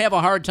 you might have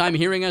a hard time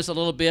hearing us a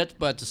little bit,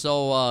 but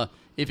so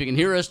if you can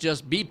hear us,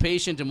 just be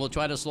patient, and we'll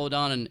try to slow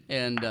down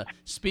and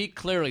speak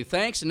clearly.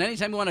 Thanks, and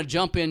anytime you want to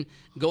jump in,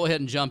 go ahead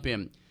and jump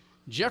in.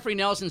 Jeffrey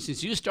Nelson,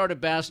 since you started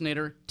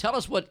Bassinator, tell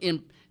us what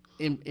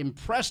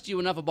impressed you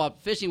enough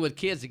about fishing with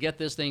kids to get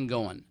this thing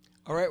going.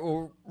 All right,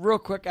 well, real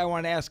quick, I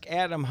want to ask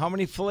Adam, how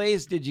many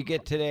fillets did you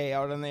get today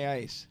out on the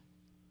ice?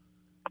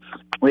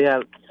 We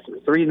have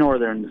 3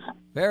 northerns.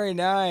 Very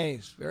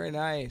nice, very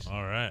nice.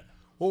 All right.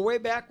 Well, way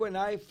back when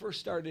I first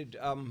started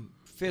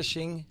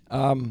fishing,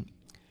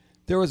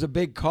 there was a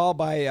big call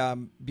by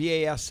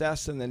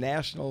BASS and the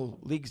national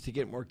leagues to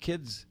get more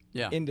kids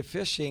into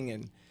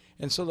fishing,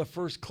 and so the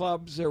first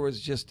clubs, there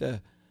was just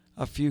a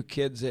few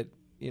kids that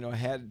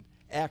had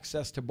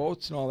access to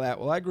boats and all that.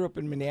 Well, I grew up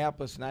in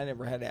Minneapolis, and I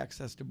never had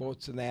access to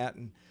boats and that,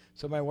 and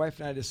so my wife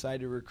and I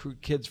decided to recruit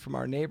kids from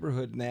our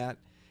neighborhood and that.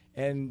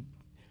 And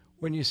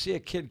when you see a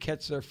kid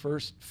catch their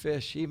first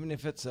fish, even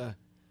if it's a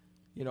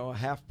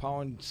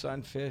half-pound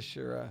sunfish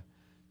or a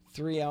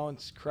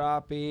 3-ounce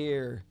crappie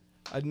or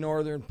a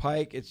northern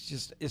pike, it's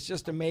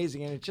just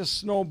amazing, and it just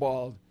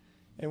snowballed.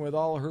 And with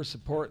all of her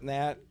support in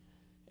that,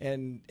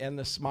 and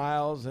the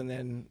smiles, and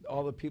then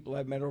all the people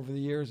I've met over the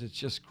years, it's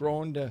just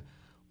grown to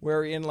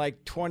where in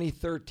like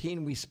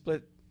 2013 we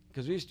split,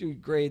 because we used to do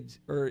grades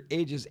or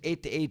ages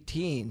 8 to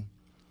 18,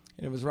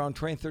 and it was around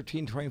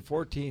 2013,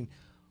 2014.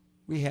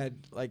 We had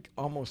like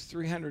almost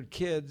 300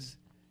 kids,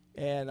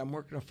 and I'm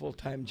working a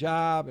full-time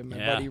job, and my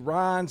buddy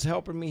Ron's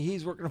helping me.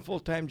 He's working a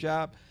full-time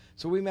job.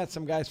 So we met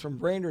some guys from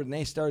Brainerd, and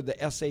they started the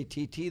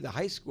SATT, the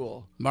high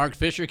school. Mark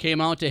Fisher came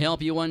out to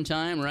help you one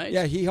time, right?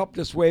 Yeah, he helped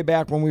us way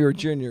back when we were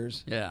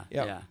juniors. Yeah,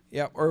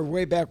 or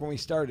way back when we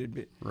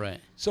started. Right.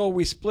 So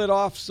we split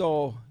off,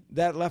 so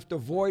that left a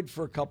void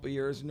for a couple of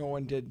years. No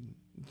one did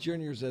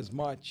juniors as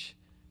much.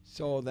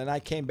 So then I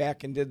came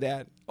back and did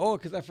that. Oh,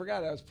 because I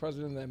forgot I was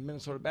president of the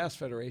Minnesota Bass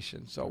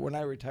Federation. So when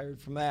I retired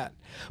from that.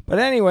 But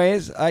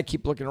anyways, I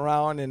keep looking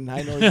around, and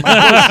I know my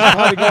voice is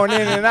probably going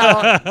in and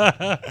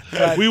out.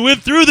 But we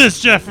went through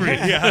this, Jeffrey.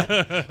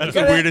 That's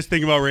the weirdest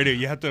thing about radio.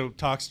 You have to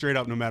talk straight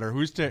up no matter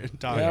who's talking.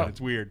 Yep.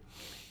 It's weird.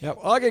 Yeah,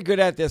 well, I'll get good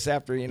at this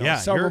after,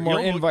 several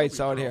more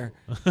invites out here.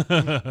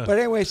 But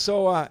anyway,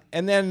 so,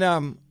 and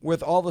then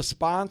with all the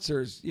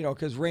sponsors,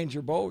 because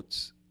Ranger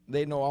Boats,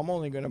 they know I'm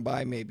only going to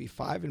buy maybe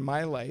 5 in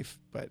my life,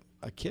 but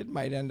a kid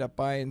might end up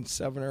buying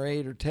 7 or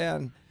 8 or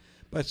 10.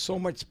 But so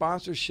much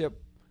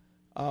sponsorship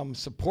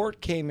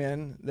support came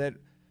in that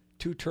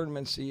 2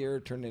 tournaments a year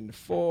turned into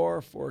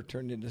 4, 4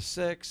 turned into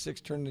 6,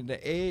 6 turned into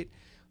 8.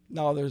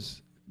 Now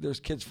there's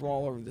kids from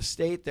all over the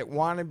state that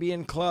want to be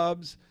in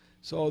clubs.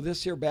 So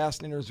this year,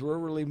 Bassinators, we're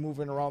really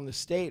moving around the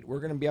state.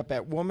 We're going to be up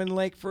at Woman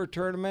Lake for a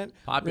tournament.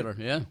 Popular,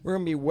 yeah. We're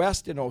going to be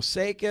west in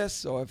Osakis,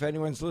 so if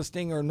anyone's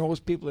listening or knows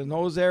people in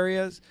those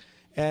areas.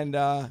 And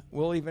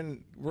we're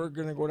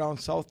going to go down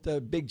south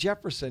to Big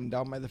Jefferson,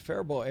 down by the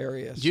Faribault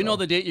area. Do you know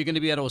the date you're going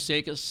to be at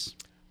Osakis?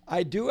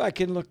 I do. I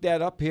can look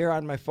that up here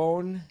on my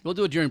phone. We'll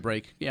do it during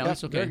break. Yeah,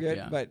 that's okay. Very good.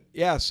 Yeah.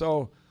 But,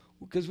 so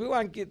because we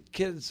want to get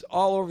kids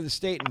all over the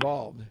state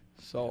involved.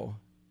 So,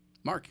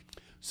 Mark.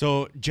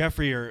 So,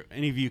 Jeffrey, or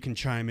any of you can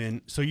chime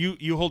in. So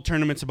you hold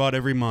tournaments about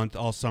every month,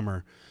 all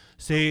summer.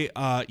 Say,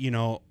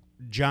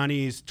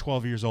 Johnny's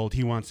 12 years old.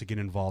 He wants to get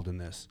involved in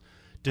this.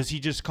 Does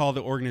he just call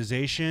the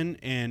organization,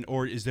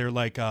 or is there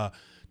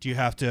do you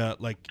have to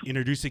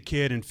introduce a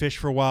kid and fish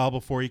for a while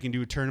before you can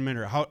do a tournament,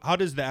 or how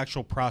does the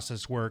actual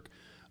process work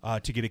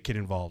to get a kid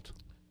involved?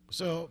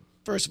 So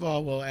first of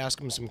all, we'll ask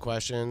them some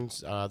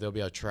questions. There'll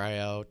be a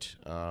tryout.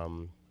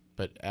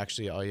 But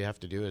actually, all you have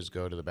to do is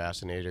go to the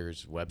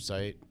Bassinators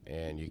website,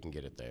 and you can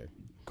get it there.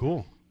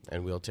 Cool.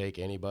 And we'll take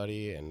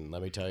anybody, and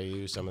let me tell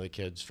you, some of the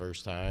kids'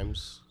 first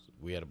times,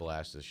 we had a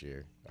blast this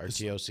year. Our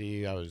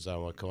TOC, I was on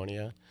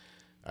Waconia.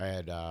 I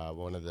had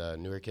one of the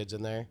newer kids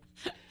in there,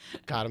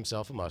 caught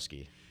himself a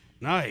muskie.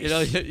 Nice.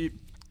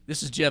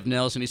 This is Jeff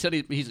Nelson. He said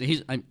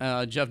he's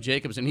Jeff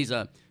Jacobs, and he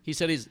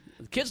said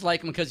kids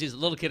like him because he's a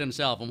little kid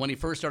himself. And when he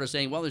first started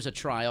saying, "Well, there's a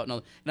tryout,"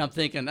 and I'm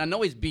thinking, I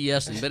know he's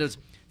BSing, but it's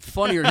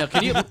funnier now.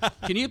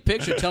 Can you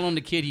picture telling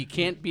the kid he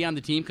can't be on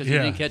the team because he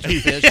didn't catch a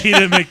fish? He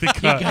didn't make the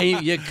cut.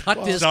 You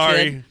cut this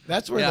kid.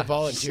 That's where the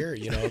volunteer.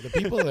 The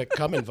people that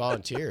come and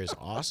volunteer is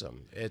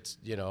awesome. It's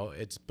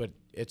but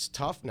it's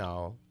tough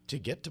now to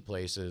get to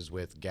places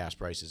with gas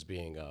prices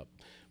being up,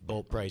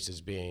 boat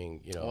prices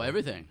being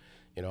everything.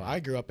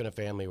 I grew up in a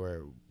family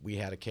where we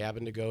had a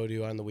cabin to go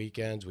to on the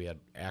weekends. We had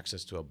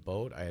access to a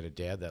boat. I had a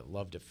dad that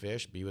loved to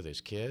fish, be with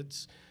his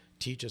kids,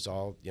 teach us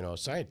all,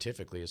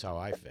 scientifically is how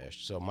I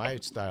fished. So my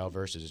style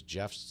versus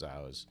Jeff's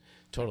style is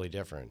totally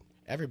different.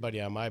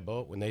 Everybody on my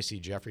boat, when they see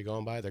Jeffrey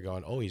going by, they're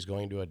going, "Oh, he's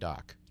going to a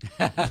dock."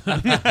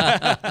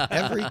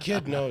 Every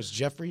kid knows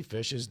Jeffrey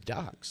fishes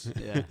docks.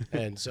 Yeah.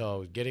 And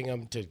so getting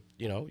them to,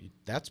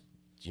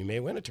 you may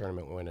win a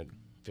tournament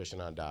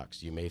fishing on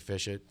docks. You may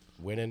fish it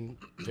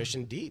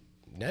fishing deep.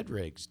 Ned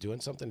rigs, doing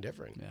something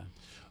different. Yeah.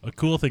 A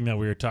cool thing that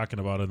we were talking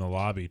about in the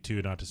lobby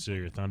too, not to steal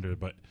your thunder,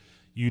 but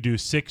you do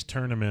 6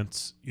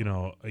 tournaments,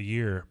 a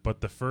year, but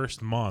the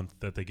first month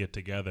that they get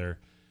together,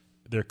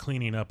 they're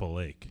cleaning up a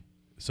lake.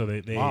 So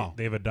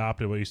they've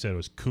adopted what you said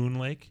was Coon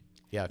Lake.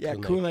 Yeah,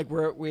 Coon Lake,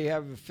 where we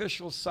have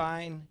official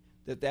sign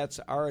that's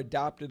our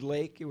adopted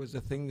lake. It was a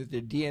thing that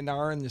the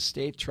DNR in the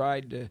state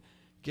tried to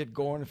get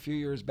going a few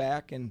years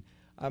back, and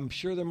I'm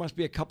sure there must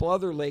be a couple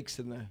other lakes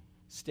in the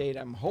state,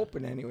 I'm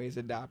hoping anyways,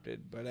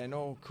 adopted, but I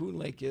know Coon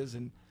Lake is,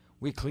 and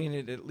we clean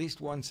it at least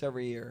once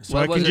every year. So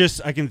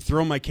I can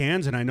throw my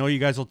cans, and I know you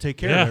guys will take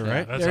care of it,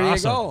 right? That's there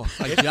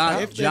awesome. You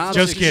go. John's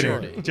just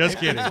kidding. Just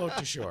kidding.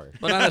 To shore.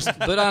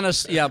 But on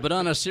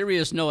a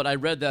serious note, I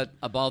read that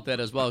about that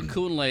as well.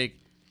 Coon Lake,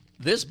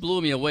 This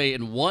blew me away.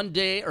 In 1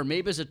 day, or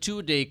maybe it's a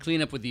 2-day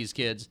cleanup with these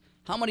kids,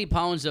 how many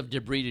pounds of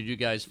debris did you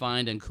guys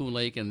find in Coon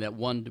Lake in that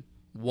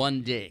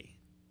one day?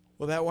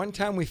 Well, that one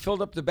time we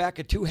filled up the back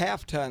of 2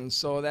 half-tons,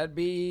 so that'd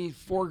be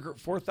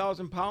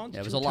 4,000 pounds.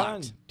 Yeah, it was 2 a lot.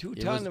 ton. 2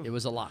 ton. It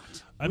was a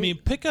lot. I mean,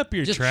 pick up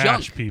your Just trash,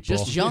 junk. people.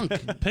 Just junk.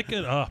 Pick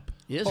it up.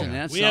 Isn't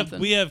that we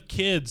something? We have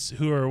kids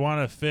who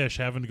want to fish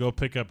having to go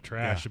pick up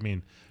trash. I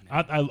mean,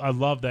 I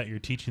love that you're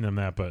teaching them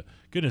that, but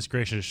goodness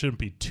gracious, it shouldn't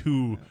be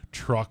 2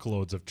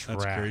 truckloads of trash.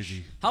 That's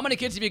crazy. How many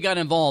kids have you got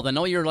involved? I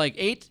know you're like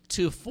 8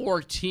 to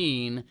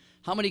 14.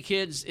 How many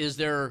kids is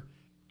there?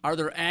 Are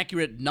there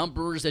accurate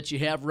numbers that you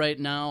have right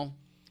now?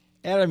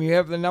 Adam, you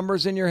have the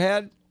numbers in your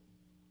head?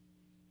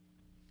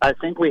 I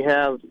think we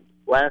have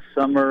last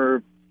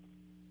summer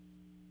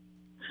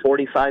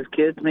 45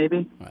 kids,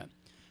 maybe. Right.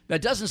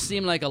 That doesn't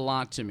seem like a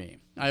lot to me.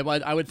 I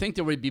would think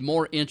there would be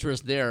more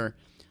interest there.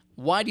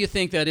 Why do you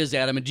think that is,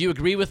 Adam? And do you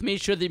agree with me?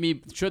 Should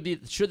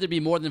there be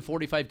more than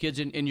 45 kids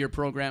in your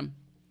program?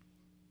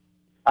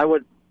 I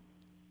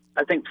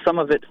think some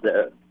of it's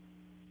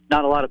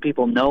not a lot of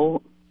people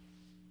know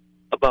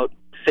about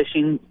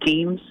fishing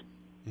teams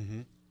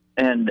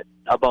and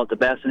about the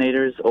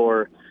Bassinators,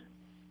 or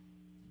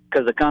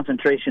because the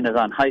concentration is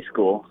on high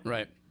school,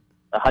 right?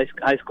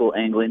 High school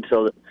angling,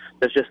 so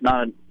there's just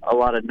not a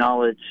lot of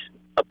knowledge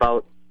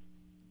about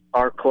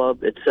our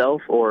club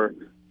itself or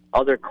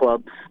other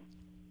clubs,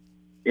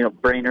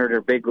 Brainerd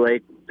or Big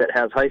Lake that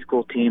has high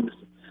school teams.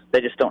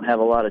 They just don't have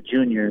a lot of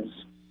juniors.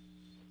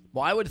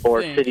 Well, I would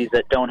or think, cities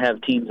that don't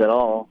have teams at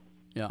all.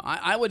 Yeah,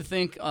 I would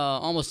think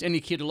almost any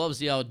kid who loves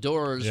the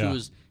outdoors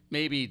who's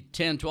maybe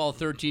 10, 12,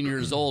 13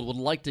 years old would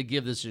like to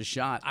give this a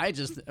shot.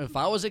 If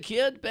I was a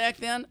kid back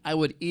then, I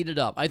would eat it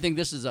up. I think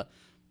this is a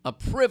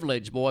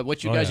privilege, boy.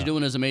 What you guys are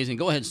doing is amazing.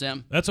 Go ahead,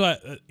 Sam. That's why,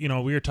 we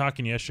were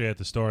talking yesterday at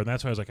the store, and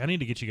that's why I was like, I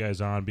need to get you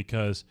guys on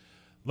because,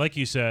 like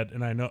you said,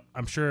 and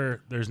I'm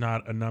sure there's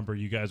not a number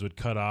you guys would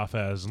cut off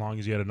as long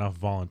as you had enough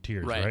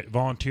volunteers, right?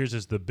 Volunteers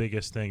is the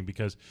biggest thing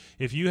because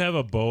if you have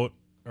a boat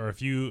or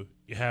if you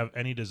have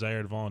any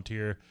desire to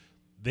volunteer,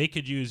 they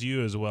could use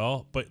you as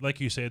well. But like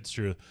you say, it's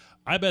true.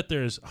 I bet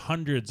there's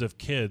hundreds of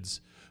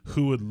kids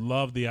who would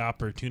love the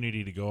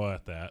opportunity to go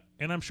at that.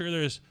 And I'm sure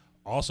there's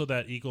also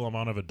that equal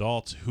amount of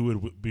adults who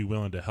would be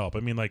willing to help. I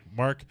mean, like,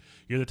 Mark,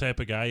 you're the type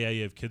of guy,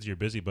 you have kids, you're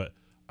busy, but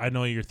I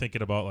know you're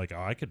thinking about, like,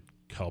 I could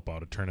help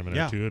out a tournament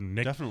or two. And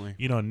Nick, definitely.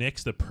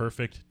 Nick's the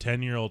perfect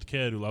 10-year-old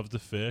kid who loves to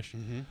fish.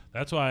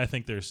 That's why I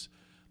think there's,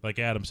 like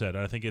Adam said,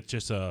 I think it's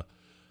just a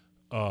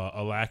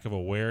lack of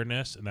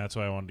awareness, and that's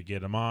why I wanted to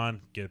get him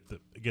on, get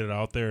it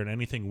out there, and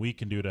anything we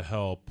can do to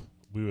help,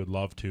 we would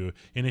love to.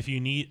 And if you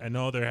need, I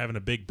know they're having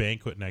a big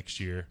banquet next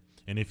year,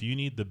 and if you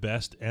need the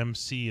best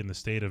MC in the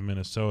state of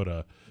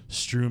Minnesota,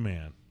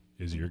 Strewman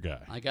is your guy.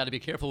 I got to be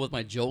careful with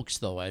my jokes,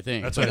 though, I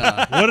think. That's what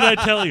what did I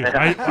tell you?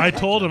 I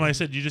told him, I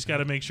said, you just got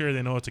to make sure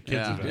they know it's a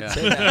kid's event.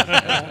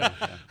 Yeah.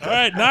 All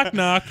right, knock,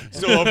 knock.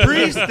 So a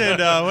priest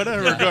and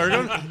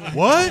whatever.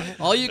 What?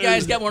 All you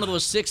guys got one of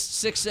those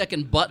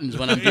 6-second buttons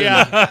when I'm doing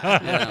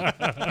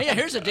Hey,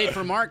 here's a date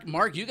for Mark.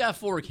 Mark, you got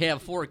 4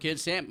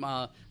 kids.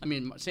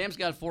 Sam's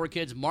got 4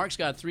 kids. Mark's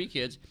got 3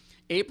 kids.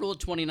 April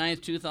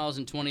 29th,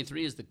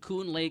 2023 is the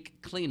Coon Lake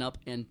Cleanup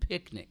and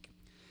Picnic.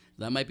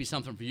 That might be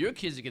something for your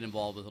kids to get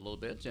involved with a little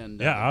bit. And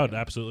I would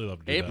absolutely love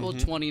to do April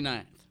that.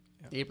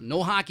 29th.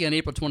 No hockey on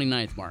April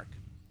 29th, Mark.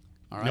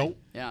 All right? Nope.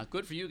 Yeah,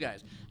 good for you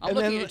guys. Go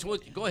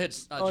ahead,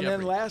 Jeffrey. And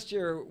then last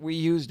year we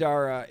used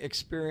our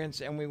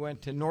experience and we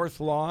went to North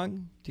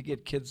Long to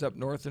get kids up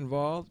north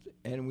involved.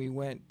 And we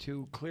went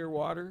to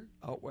Clearwater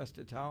out west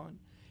of town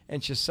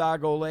and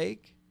Chisago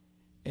Lake.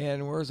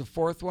 And where's the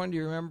 4th one? Do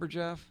you remember,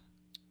 Jeff?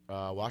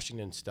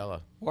 Washington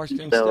Stella.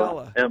 Washington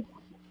Stella. Yep.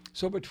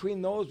 So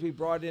between those, we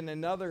brought in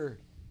another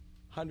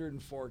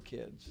 104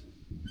 kids.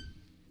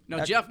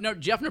 Now, Jeff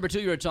number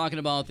 2, you were talking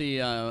about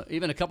the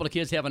even a couple of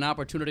kids have an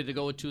opportunity to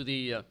go to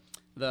the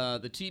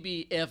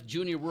TBF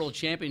Junior World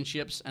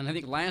Championships, and I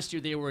think last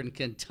year they were in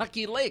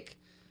Kentucky Lake,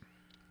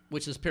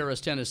 which is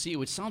Paris, Tennessee,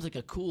 which sounds like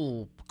a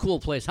cool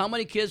place. How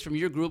many kids from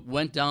your group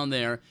went down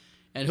there,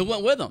 and who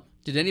went with them?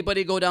 Did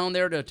anybody go down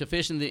there to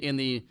fish in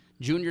the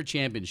Junior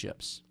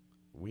Championships?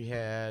 We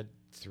had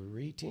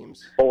 3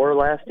 teams? 4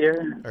 last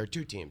year? Or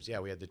 2 teams. Yeah,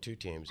 we had the 2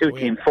 teams. 2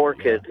 teams, 4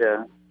 kids,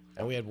 yeah.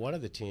 And we had one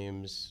of the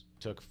teams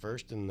took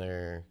first in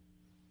their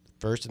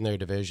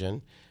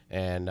division,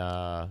 and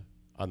on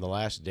the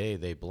last day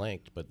they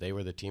blanked, but they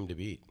were the team to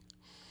beat.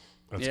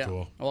 That's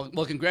cool.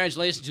 Well,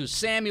 congratulations to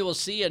Samuel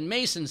C. and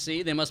Mason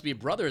C. They must be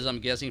brothers, I'm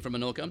guessing, from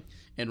Anoka.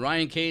 And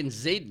Ryan K. and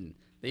Zayden.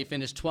 They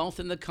finished 12th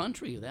in the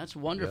country. That's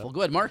wonderful. Yep.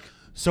 Go ahead, Mark.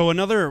 So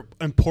another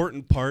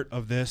important part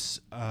of this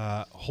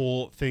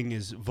whole thing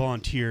is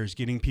volunteers,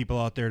 getting people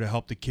out there to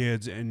help the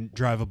kids and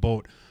drive a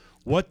boat.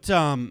 What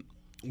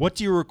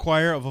do you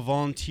require of a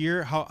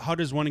volunteer? How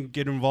does one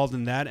get involved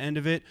in that end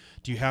of it?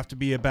 Do you have to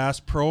be a Bass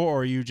Pro,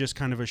 or are you just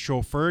kind of a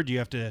chauffeur? Do you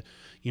have to,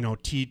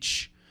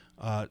 teach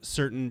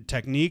certain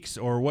techniques,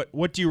 or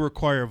what do you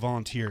require of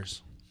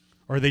volunteers?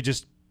 Or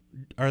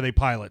are they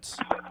pilots?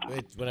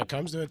 When it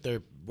comes to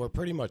it, we're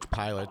pretty much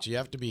pilots. You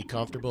have to be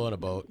comfortable in a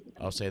boat.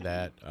 I'll say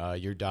that.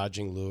 You're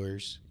dodging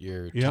lures.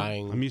 You're Yeah,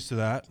 tying. I'm used to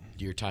that.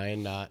 You're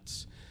tying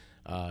knots.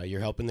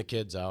 You're helping the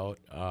kids out.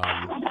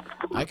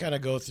 I kind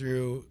of go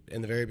through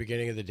in the very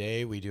beginning of the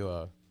day. We do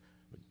a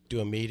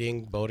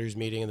meeting, boaters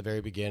meeting in the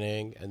very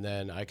beginning, and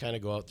then I kind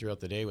of go out throughout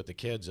the day with the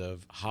kids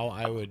of how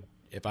I would,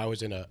 if I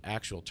was in an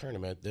actual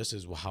tournament, this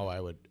is how I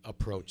would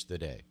approach the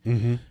day.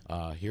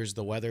 Mm-hmm. Here's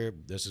the weather.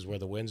 This is where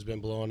the wind's been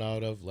blowing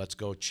out of. Let's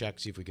go check,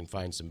 see if we can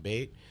find some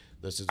bait.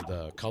 This is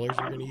the colors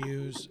we're going to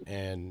use,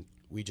 and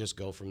we just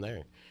go from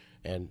there.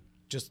 And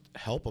just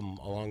help them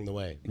along the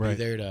way. Right.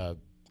 Be there to,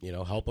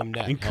 help them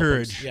net.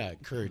 Encourage.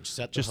 Encourage.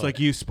 Set the Just hook. like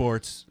youth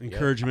sports,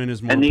 encouragement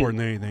is more And important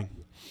than anything.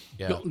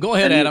 Yeah. Go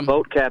ahead, And these Adam.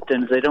 boat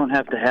captains, they don't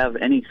have to have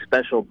any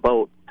special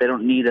boat. They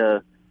don't need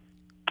a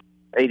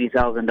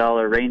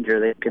 $80,000 Ranger.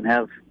 They can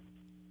have,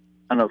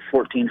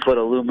 14-foot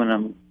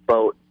aluminum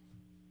boat,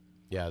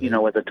 Yeah.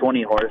 with a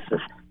 20 horse.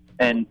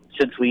 And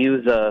since we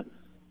use the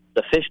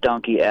Fish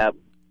Donkey app,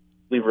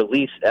 we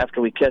release, after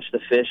we catch the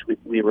fish,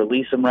 we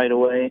release them right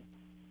away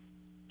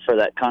for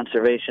that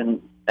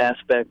conservation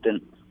aspect.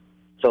 And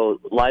so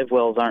live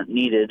wells aren't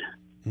needed.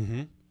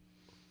 Mm-hmm.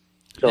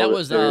 So that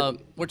was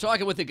we're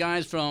talking with the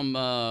guys from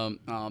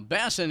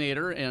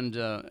Bassinator, and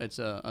it's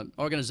an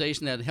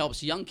organization that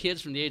helps young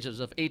kids from the ages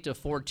of 8 to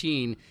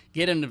 14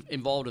 get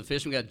involved with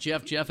fishing. We got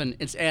Jeff, and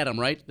it's Adam,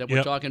 right? That we're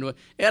Yep. talking to.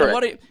 Adam,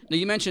 Correct. now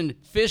you mentioned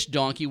Fish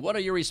Donkey. What are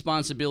your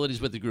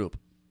responsibilities with the group?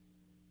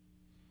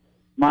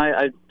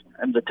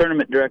 I'm the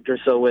tournament director,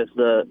 so with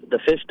the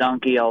Fish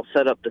Donkey, I'll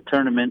set up the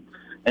tournament,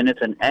 and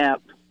it's an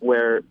app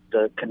where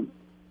the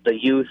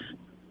youth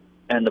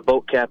and the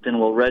boat captain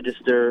will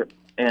register,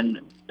 and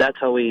that's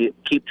how we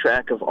keep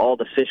track of all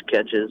the fish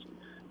catches.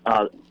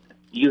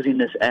 Using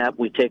this app,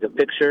 we take a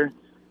picture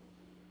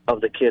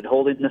of the kid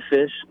holding the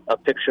fish, a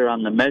picture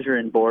on the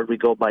measuring board. We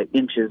go by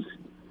inches,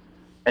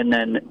 and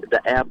then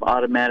the app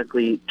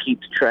automatically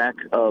keeps track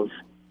of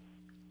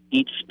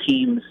each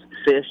team's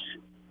fish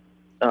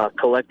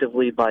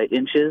collectively by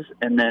inches,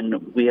 and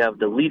then we have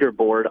the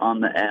leaderboard on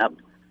the app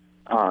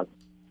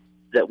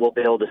that we'll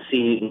be able to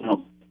see.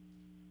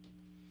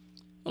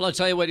 Well, I'll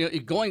tell you what. You're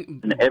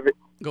going.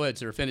 Go ahead,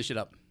 sir. Finish it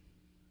up.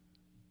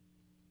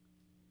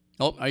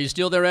 Oh, are you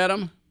still there,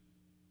 Adam?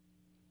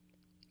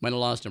 Might have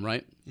lost him,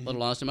 right? Might have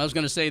lost him. I was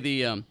going to say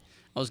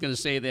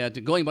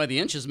that going by the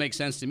inches makes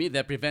sense to me.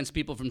 That prevents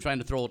people from trying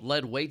to throw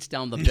lead weights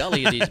down the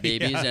belly of these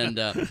babies. And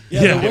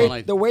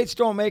The weights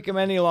don't make them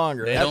any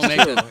longer. They That's don't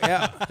make true. them.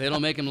 Yeah. They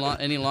don't make them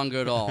any longer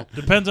at all.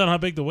 Depends on how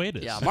big the weight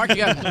is. Yeah, Mark, you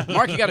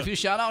got a few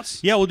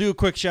shout-outs? Yeah, we'll do a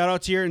quick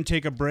shout-outs here and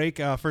take a break.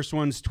 First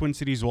one's Twin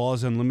Cities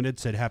Walleyes Unlimited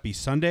said happy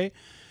Sunday,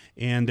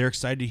 and they're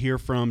excited to hear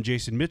from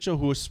Jason Mitchell,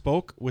 who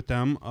spoke with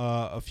them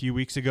a few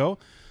weeks ago.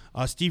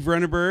 Steve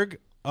Renneberg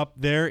up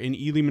there in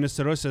Ely,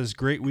 Minnesota says,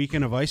 great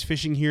weekend of ice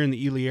fishing here in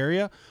the Ely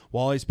area.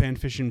 Walleyes,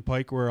 panfish, and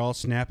pike were all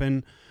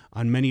snapping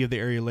on many of the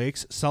area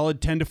lakes.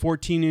 Solid 10 to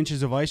 14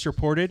 inches of ice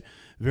reported.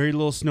 Very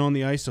little snow on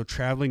the ice, so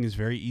traveling is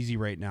very easy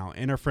right now.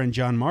 And our friend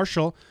John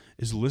Marshall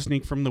is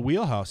listening from the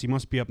wheelhouse. He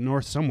must be up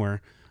north somewhere.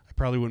 I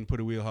probably wouldn't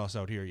put a wheelhouse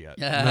out here yet.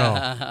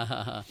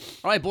 No.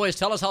 All right, boys,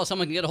 tell us how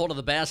someone can get a hold of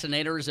the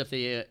Bassinators if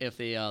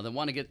they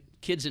want to get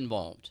kids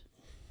involved.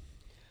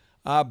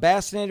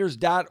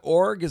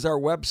 Bassinators.org is our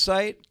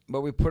website,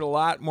 but we put a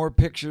lot more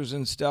pictures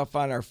and stuff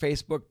on our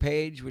Facebook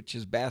page, which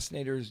is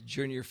Bassinators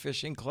Junior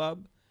Fishing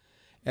Club.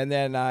 And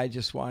then I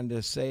just wanted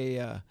to say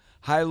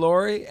hi,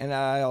 Lori, and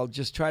I'll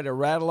just try to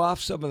rattle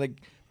off some of the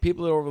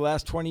people over the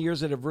last 20 years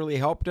that have really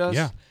helped us.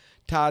 Yeah.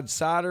 Todd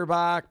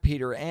Soderbach,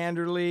 Peter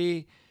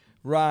Anderle,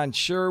 Ron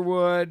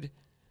Sherwood,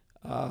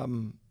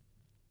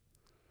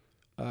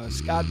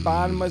 Scott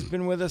Bonham has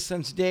been with us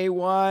since day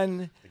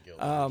one.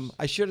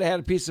 I should have had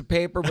a piece of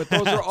paper, but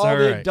those are all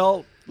the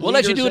adult. We'll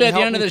let you do it at the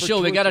end of the leaders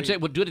show. that helped me for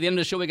We'll do it at the end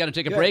of the show. We got to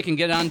take a Good. break and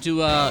get on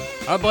to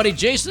our buddy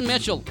Jason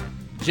Mitchell.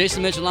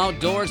 Jason Mitchell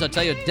Outdoors. I'll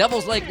tell you,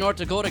 Devil's Lake, North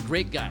Dakota,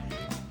 great guy.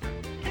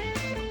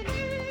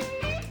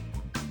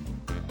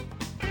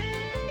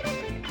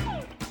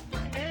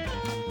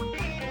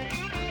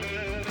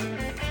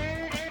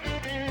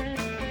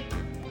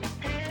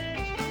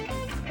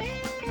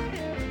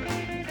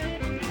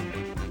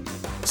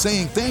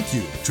 Saying thank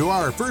you to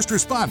our first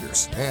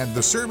responders and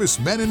the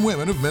servicemen and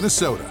women of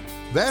Minnesota.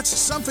 That's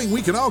something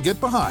we can all get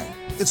behind.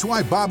 It's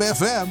why Bob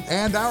FM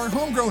and our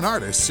homegrown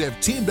artists have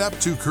teamed up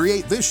to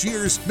create this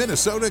year's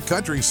Minnesota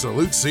Country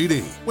Salute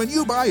CD. When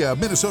you buy a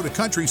Minnesota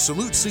Country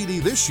Salute CD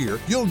this year,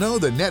 you'll know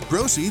the net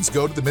proceeds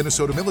go to the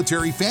Minnesota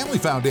Military Family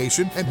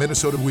Foundation and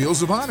Minnesota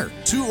Wheels of Honor,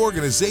 two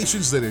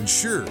organizations that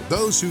ensure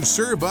those who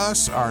serve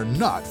us are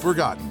not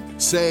forgotten.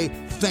 Say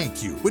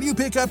thank you when you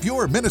pick up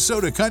your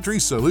Minnesota Country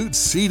Salute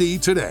CD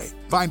today.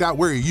 Find out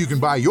where you can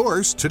buy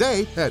yours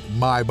today at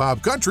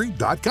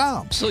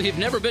mybobcountry.com. So you've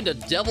never been to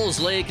Devil's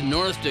Lake,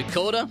 North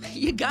Dakota?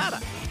 You gotta.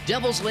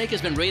 Devil's Lake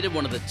has been rated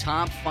one of the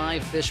top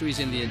 5 fisheries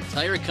in the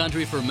entire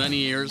country for many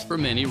years for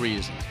many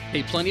reasons.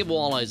 Hey, plenty of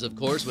walleyes, of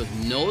course, with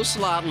no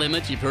slot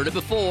limit. You've heard it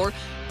before.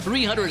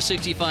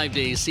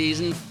 365-day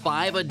season,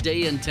 5 a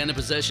day and 10 in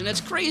possession.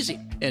 That's crazy.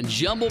 And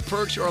jumbo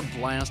perch are a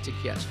blast to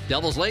catch.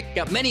 Devil's Lake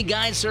got many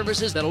guide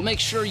services that'll make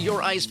sure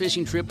your ice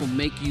fishing trip will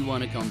make you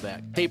want to come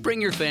back. Hey,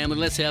 bring your family.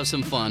 Let's have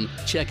some fun.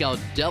 Check out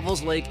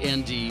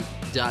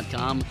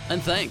devilsLakeND.com,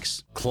 and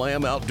thanks.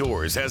 Clam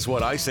Outdoors has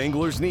what ice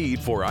anglers need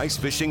for ice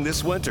fishing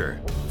this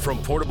winter.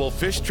 From portable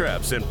fish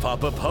traps and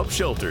pop-up hub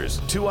shelters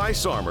to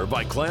ice armor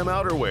by Clam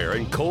outerwear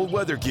and cold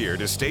weather gear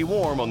to stay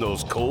warm on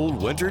those cold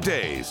winter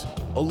days.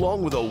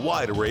 Along with a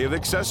wide array of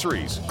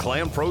accessories,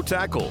 Clam Pro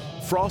Tackle,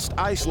 Frost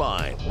Ice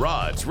Line,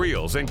 rods,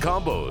 reels, and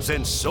combos,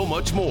 and so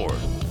much more.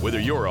 Whether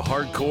you're a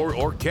hardcore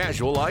or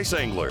casual ice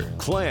angler,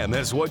 Clam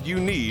has what you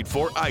need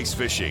for ice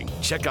fishing.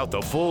 Check out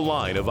the full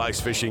line of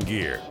ice fishing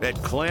gear at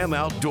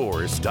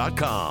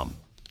clamoutdoors.com.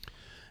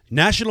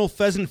 National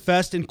Pheasant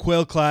Fest and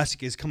Quail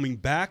Classic is coming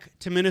back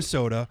to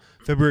Minnesota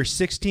February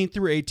 16th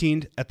through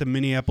 18th at the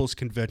Minneapolis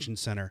Convention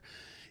Center.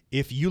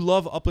 If you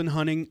love upland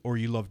hunting, or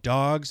you love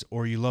dogs,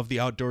 or you love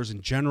the outdoors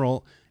in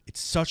general, it's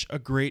such a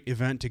great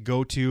event to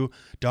go to.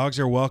 Dogs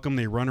are welcome.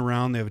 They run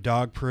around. They have a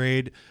dog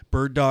parade,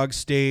 bird dog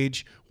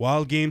stage,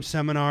 wild game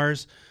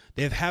seminars.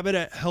 They have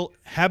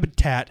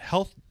habitat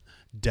health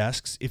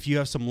desks. If you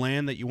have some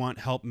land that you want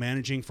help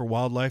managing for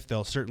wildlife,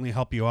 they'll certainly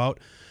help you out.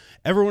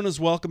 Everyone is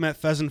welcome at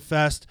Pheasant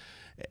Fest,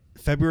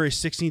 February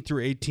 16th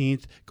through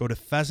 18th. Go to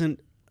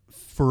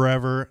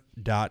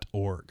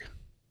pheasantforever.org.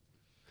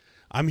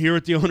 I'm here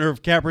with the owner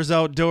of Capper's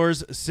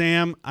Outdoors,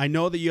 Sam. I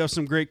know that you have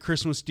some great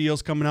Christmas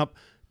deals coming up.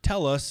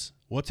 Tell us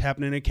what's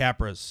happening at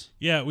Capper's.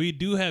 Yeah, we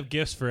do have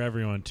gifts for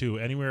everyone, too.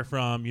 Anywhere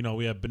from,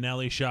 we have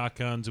Benelli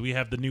shotguns. We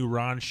have the new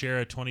Ron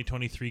Shera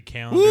 2023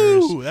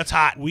 calendars. Woo, that's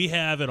hot. We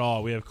have it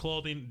all. We have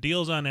clothing,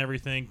 deals on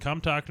everything.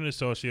 Come talk to an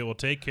associate. We'll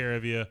take care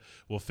of you.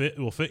 We'll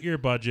fit your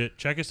budget.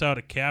 Check us out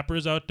at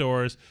Capper's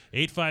Outdoors,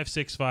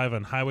 8565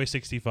 on Highway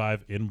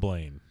 65 in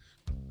Blaine.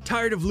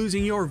 Tired of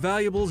losing your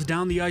valuables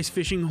down the ice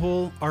fishing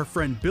hole? Our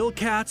friend Bill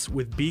Katz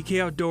with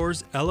BK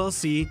Outdoors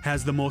LLC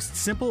has the most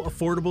simple,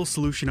 affordable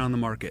solution on the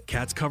market.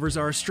 Katz covers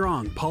are a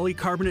strong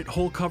polycarbonate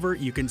hole cover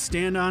you can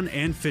stand on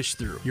and fish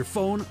through. Your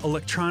phone,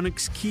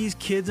 electronics, keys,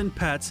 kids, and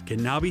pets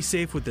can now be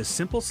safe with this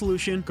simple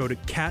solution. Go to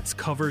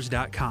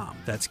katzcovers.com.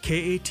 That's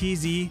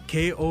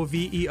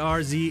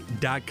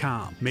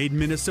KATZKOVERZ.com. Made in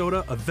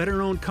Minnesota, a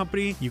veteran-owned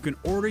company. You can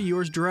order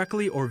yours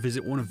directly or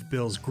visit one of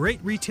Bill's great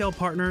retail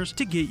partners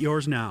to get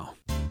yours now.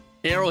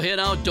 Arrowhead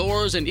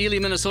Outdoors in Ely,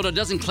 Minnesota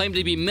doesn't claim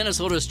to be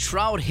Minnesota's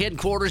trout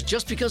headquarters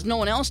just because no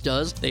one else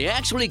does. They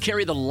actually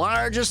carry the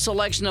largest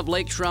selection of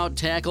lake trout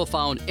tackle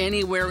found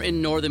anywhere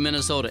in northern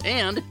Minnesota,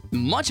 and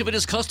much of it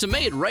is custom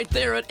made right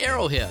there at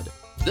Arrowhead.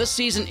 This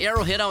season,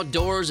 Arrowhead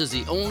Outdoors is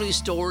the only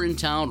store in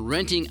town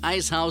renting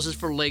ice houses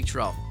for lake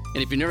trout.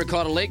 And if you never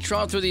caught a lake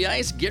trout through the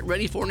ice, get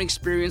ready for an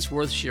experience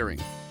worth sharing.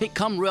 Hey,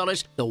 come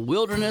relish the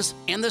wilderness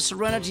and the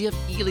serenity of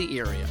Ely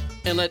area,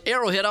 and let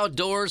Arrowhead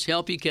Outdoors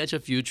help you catch a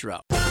few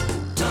trout.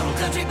 Total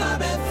Country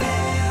Bob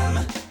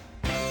FM.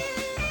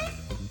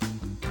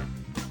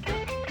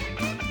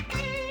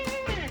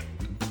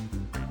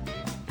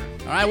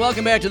 All right,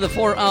 welcome back to the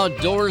Four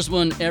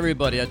Outdoorsmen,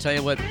 everybody. I tell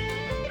you what,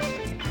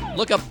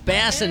 look up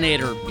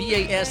Bassinator,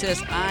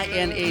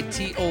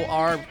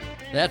 Bassinator.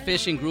 That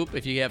fishing group,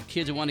 if you have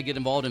kids who want to get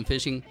involved in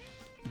fishing,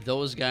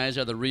 those guys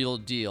are the real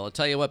deal. I'll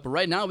tell you what, but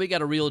right now we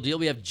got a real deal.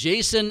 We have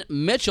Jason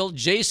Mitchell.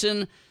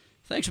 Jason,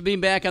 thanks for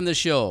being back on the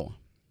show.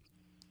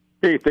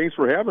 Hey, thanks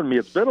for having me.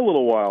 It's been a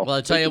little while. Well,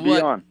 I tell you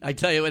what,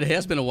 it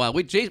has been a while.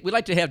 We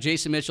like to have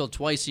Jason Mitchell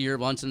twice a year,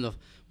 once in the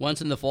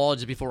fall,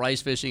 just before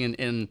ice fishing,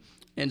 and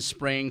in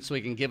spring, so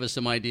he can give us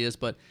some ideas.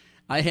 But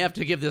I have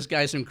to give this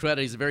guy some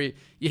credit.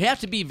 You have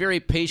to be very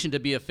patient to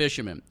be a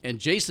fisherman. And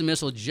Jason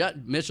Mitchell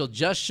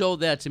just showed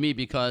that to me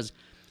because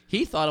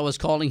he thought I was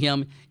calling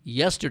him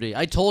yesterday.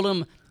 I told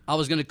him I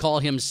was going to call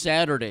him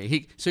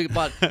Saturday. So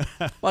about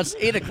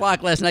 8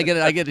 o'clock last night,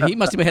 I get it. He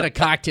must have had a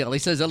cocktail. He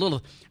says, "Are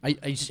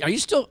you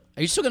still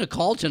going to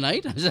call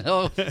tonight?" I said,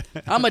 "Oh,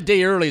 I'm a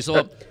day early."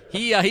 So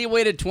he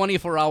waited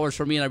 24 hours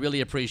for me, and I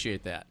really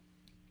appreciate that.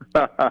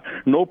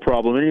 No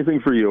problem. Anything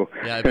for you.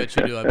 Yeah, I bet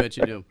you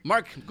do.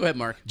 Mark, go ahead,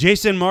 Mark.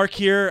 Jason, Mark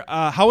here.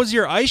 How was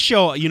your ice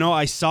show?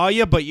 I saw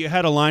you, but you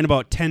had a line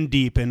about 10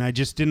 deep, and I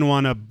just didn't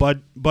want to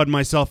bud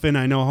myself in.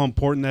 I know how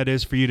important that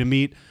is for you to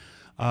meet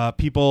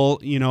people,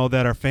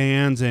 that are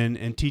fans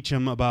and teach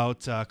them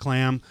about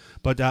clam.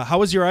 But how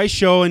was your ice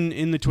show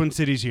in the Twin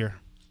Cities here?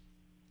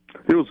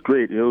 It was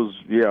great. It was,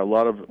 a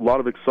lot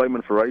of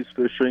excitement for ice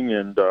fishing,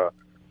 and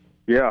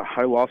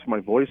I lost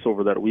my voice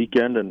over that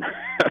weekend and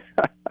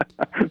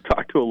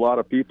talked to a lot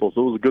of people,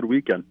 so it was a good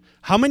weekend.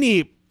 How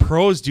many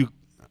pros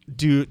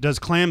does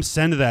Clam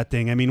send to that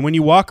thing? I mean, when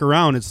you walk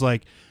around, it's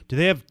like, do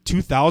they have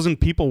 2,000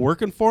 people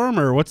working for them,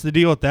 or what's the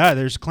deal with that?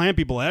 There's Clam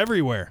people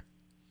everywhere.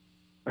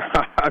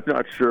 I'm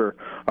not sure.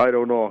 I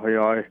don't know.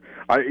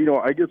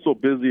 I get so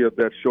busy at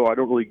that show, I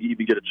don't really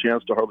even get a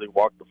chance to hardly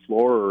walk the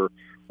floor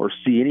or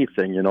see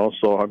anything,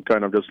 So I'm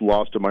kind of just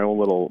lost in my own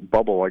little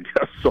bubble, I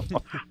guess. So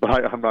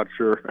I'm not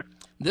sure.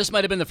 This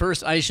might have been the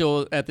first ice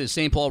show at the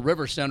St. Paul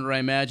River Center, I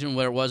imagine,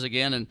 where it was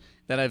again, and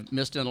that I've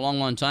missed in a long,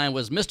 long time.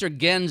 Was Mr.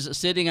 Gens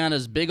sitting on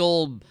his big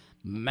old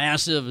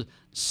massive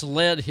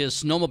sled, his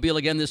snowmobile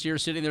again this year,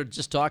 sitting there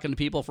just talking to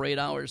people for 8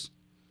 hours?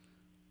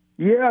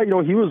 Yeah,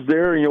 he was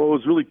there. It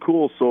was really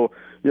cool. So,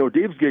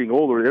 Dave's getting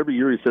older. Every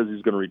year he says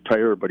he's going to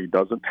retire, but he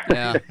doesn't.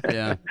 Yeah.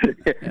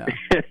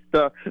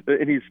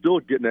 And he's still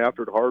getting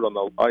after it hard on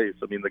the ice.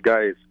 I mean, the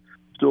guy's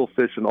still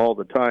fishing all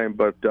the time,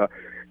 but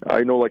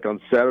I know, like,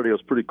 on Saturday it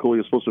was pretty cool. He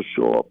was supposed to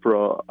show up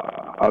for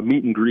a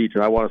meet and greet,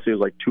 and I want to say it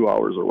was like 2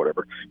 hours or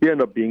whatever. He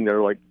ended up being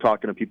there, like,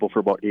 talking to people for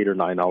about 8 or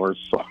 9 hours.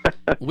 So.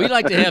 We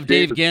like to have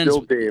Dave Gens.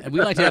 Dave.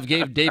 We like to have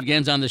Dave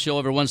Gens on the show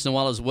every once in a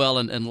while as well.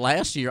 And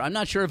last year, I'm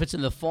not sure if it's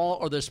in the fall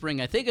or the spring.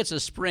 I think it's the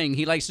spring.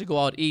 He likes to go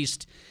out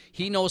east.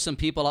 He knows some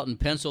people out in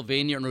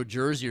Pennsylvania or New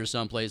Jersey or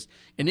someplace,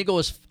 and he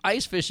goes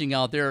ice fishing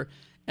out there.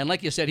 And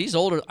like you said, he's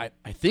older.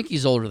 I think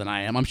he's older than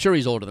I am. I'm sure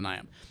he's older than I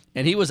am.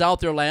 And he was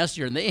out there last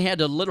year, and they had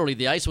to literally,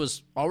 the ice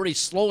was already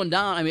slowing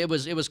down. I mean, it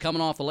was coming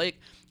off the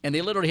lake, and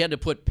they literally had to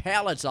put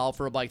pallets out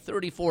for about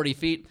 30, 40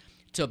 feet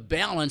to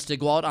balance to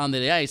go out onto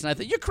the ice. And I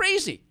thought, you're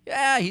crazy.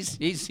 Yeah,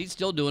 he's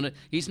still doing it.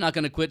 He's not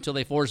going to quit till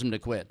they force him to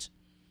quit.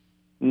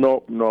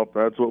 Nope.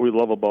 That's what we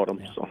love about him.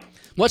 Yeah. So.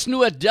 What's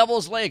new at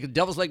Devil's Lake?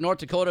 Devil's Lake, North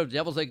Dakota.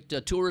 Devil's Lake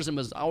Tourism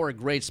is our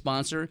great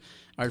sponsor.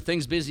 Are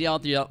things busy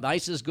out there? The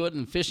ice is good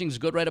and fishing's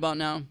good right about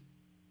now?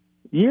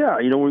 Yeah,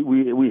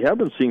 we have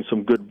been seeing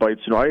some good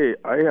bites. I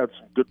had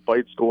some good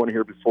bites going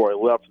here before I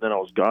left, and then I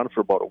was gone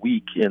for about a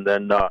week, and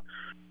then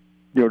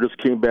just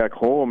came back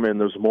home, and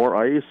there's more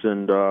ice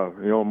and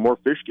more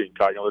fish getting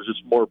caught. There's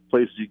just more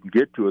places you can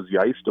get to as the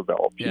ice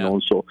develops.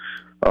 And so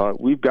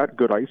we've got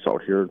good ice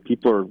out here.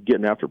 People are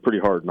getting after it pretty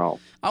hard now.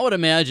 I would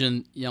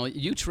imagine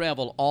you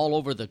travel all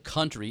over the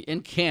country,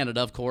 in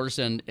Canada, of course,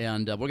 and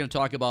we're going to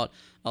talk about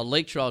a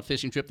lake trout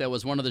fishing trip that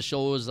was one of the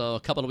shows a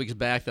couple of weeks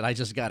back that I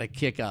just got a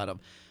kick out of.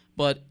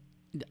 But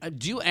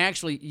do you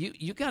actually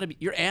you got to be,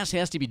 your ass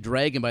has to be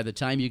dragging by the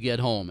time you get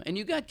home, and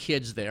you got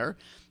kids there.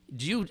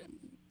 Do you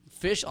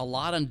fish a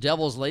lot on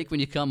Devil's Lake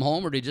when you come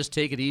home, or do you just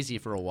take it easy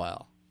for a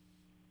while?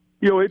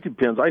 It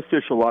depends. I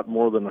fish a lot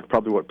more than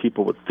probably what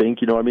people would think.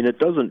 I mean, it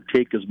doesn't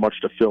take as much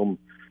to film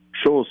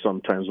shows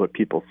sometimes what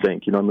people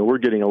think. We're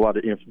getting a lot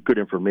of good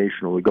information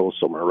when we go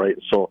somewhere, right?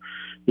 So,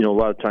 a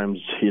lot of times,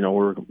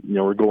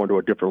 we're going to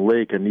a different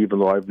lake, and even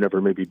though I've never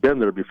maybe been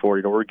there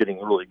before, we're getting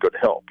really good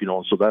help.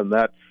 So then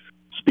that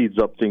speeds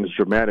up things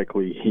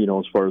dramatically.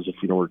 As far as if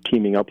we're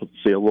teaming up with,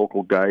 say, a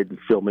local guide and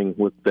filming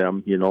with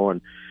them,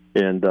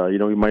 and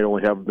we might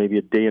only have maybe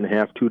a day and a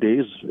half, 2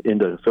 days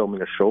into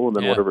filming a show, and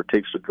then whatever it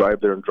takes to drive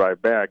there and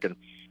drive back. And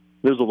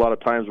there's a lot of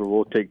times where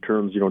we'll take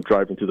turns,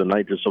 driving through the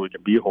night just so we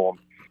can be home,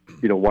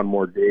 one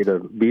more day to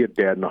be a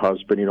dad and a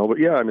husband, But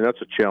yeah, I mean,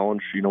 that's a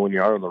challenge, when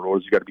you are on the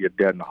roads, you got to be a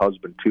dad and a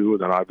husband too.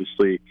 And then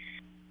obviously,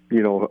 I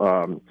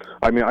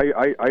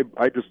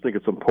just think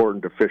it's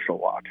important to fish a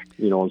lot,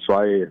 and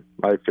so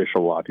I fish a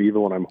lot,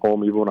 even when I'm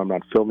home, even when I'm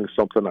not filming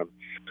something. I'm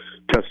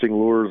testing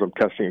lures, I'm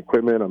testing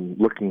equipment, I'm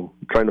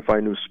trying to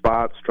find new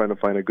spots, trying to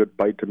find a good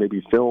bite to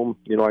maybe film.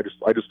 I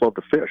just love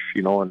to fish,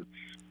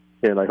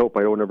 and I hope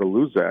I don't ever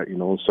lose that,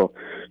 So,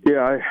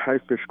 yeah, I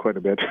fish quite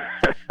a bit.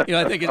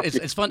 I think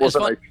it's fun. It's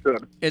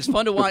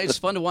fun to watch. It's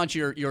fun to watch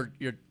your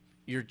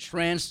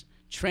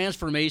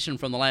transformation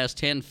from the last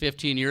 10,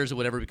 15 years or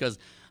whatever, because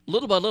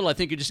little by little, I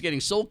think you're just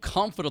getting so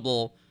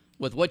comfortable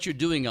with what you're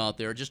doing out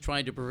there, just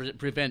trying to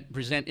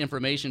present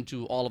information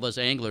to all of us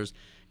anglers.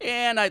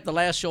 And the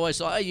last show I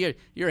saw,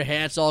 your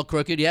hat's all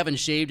crooked. You haven't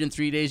shaved in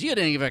 3 days. You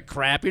didn't give a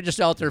crap. You're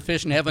just out there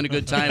fishing, having a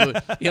good time.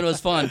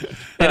 It's fun.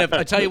 And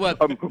I tell you what,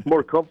 I'm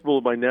more comfortable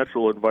in my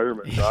natural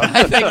environment.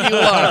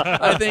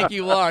 I think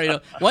you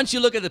are. Once you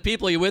look at the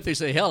people you're with, you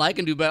say, "Hell, I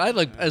can do better. I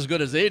look as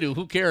good as they do.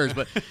 Who cares?"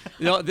 But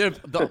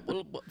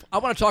I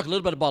want to talk a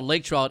little bit about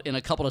lake trout in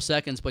a couple of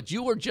seconds. But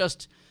you were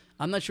just,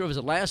 I'm not sure if it was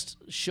the last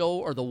show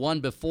or the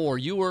one before.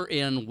 You were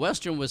in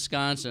western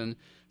Wisconsin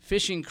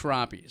fishing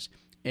crappies.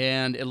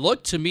 And it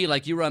looked to me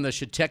like you were on the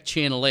Chetek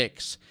chain of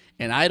lakes.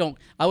 And I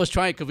was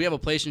trying, because we have a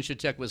place in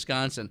Chetek,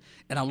 Wisconsin,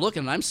 and I'm looking,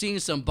 and I'm seeing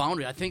some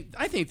boundary. I think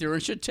they're in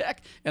Chetek.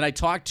 And I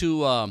talked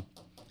to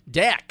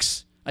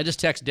Dax. I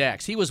just texted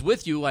Dax. He was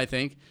with you, I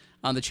think,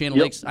 on the chain of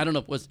lakes. I don't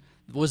know, was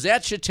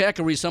that Chetek,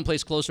 or were you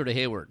someplace closer to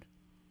Hayward?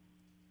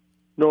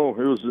 No,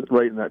 it was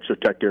right in that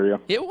Chetek area.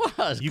 It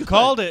was. You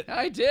called it.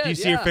 I did. Do you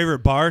see your favorite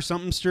bar or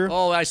something, Stu?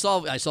 Oh, I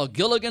saw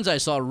Gilligan's. I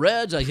saw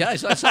Reds. I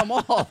saw them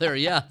all there.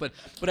 Yeah, but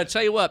I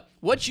tell you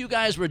what you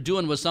guys were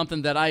doing was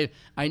something that I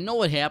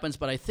know it happens,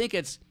 but I think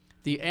it's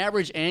the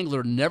average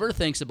angler never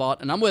thinks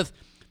about. And I'm with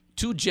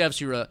two Jeffs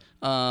here,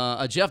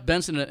 a Jeff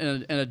Benson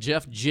and a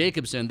Jeff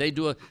Jacobson.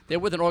 They're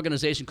with an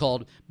organization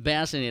called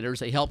Bassinators.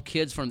 They help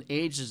kids from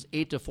ages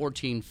 8 to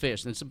 14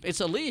 fish. And it's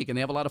a league, and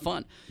they have a lot of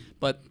fun.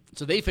 But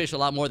so they fish a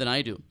lot more than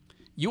I do.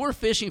 You were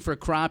fishing for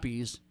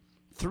crappies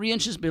 3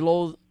 inches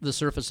below the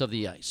surface of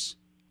the ice.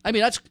 I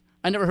mean,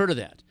 I never heard of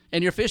that.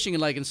 And you're fishing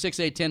in 6,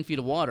 8, 10 feet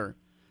of water.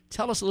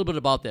 Tell us a little bit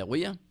about that, will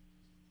you?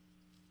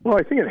 Well,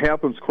 I think it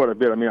happens quite a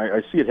bit. I mean,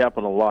 I see it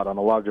happen a lot on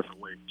a lot of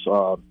different lakes.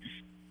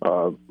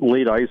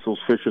 Late ice, those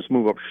fish just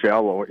move up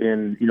shallow,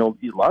 and a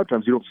lot of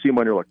times you don't see them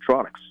on your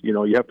electronics.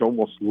 You have to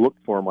almost look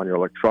for them on your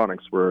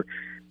electronics, where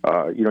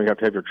you have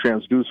to have your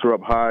transducer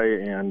up high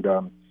and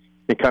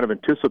kind of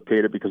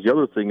anticipate it, because the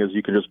other thing is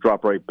you can just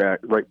drop right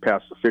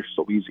past the fish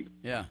so easy.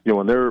 Yeah.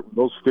 When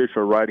those fish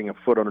are riding a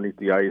foot underneath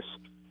the ice,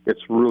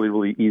 it's really,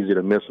 really easy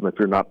to miss them if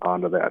you're not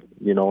onto that.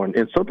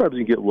 And sometimes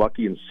you get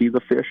lucky and see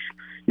the fish.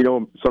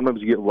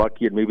 Sometimes you get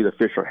lucky and maybe the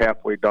fish are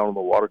halfway down in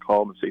the water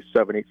column and say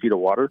 7-8 feet of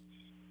water,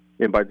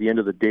 and by the end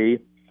of the day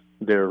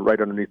they're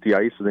right underneath the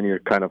ice, and then you're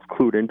kind of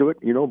clued into it.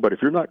 But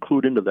if you're not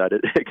clued into that,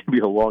 it can be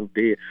a long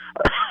day.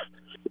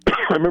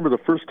 I remember the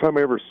first time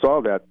I ever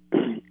saw that.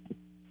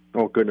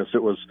 Oh goodness,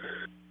 it was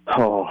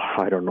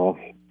I don't know,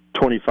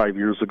 25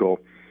 years ago.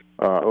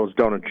 I was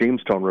down at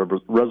Jamestown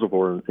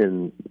Reservoir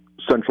in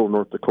central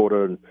North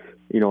Dakota, and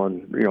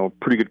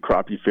pretty good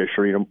crappie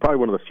fishery. Probably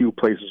one of the few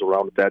places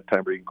around at that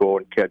time where you can go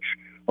and catch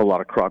a lot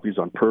of crappies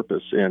on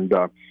purpose. And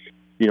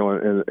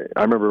and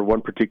I remember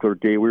one particular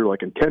day we were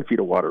like in 10 feet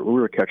of water. We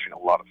were catching a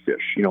lot of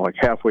fish. Like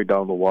halfway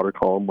down the water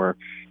column, where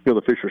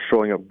the fish are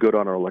showing up good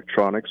on our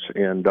electronics,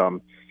 and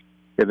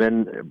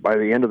then by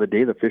the end of the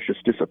day, the fish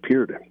just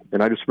disappeared.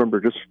 And I just remember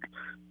just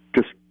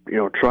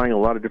trying a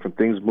lot of different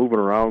things, moving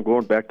around,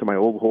 going back to my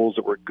old holes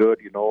that were good,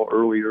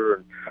 earlier,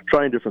 and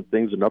trying different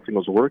things, and nothing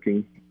was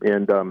working.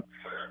 And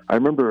I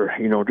remember,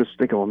 just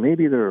thinking, well,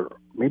 maybe they're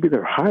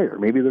higher,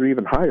 maybe they're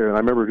even higher. And I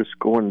remember just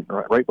going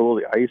right below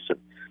the ice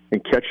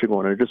and catching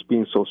one, and just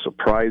being so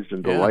surprised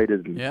and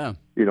delighted. And,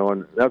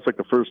 and that's like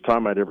the first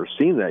time I'd ever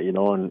seen that,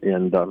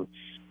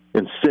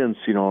 and since,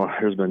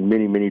 there's been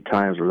many, many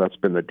times where that's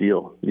been the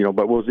deal.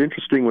 But what was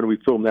interesting when we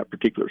filmed that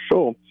particular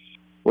show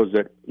was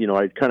that,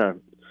 I kind of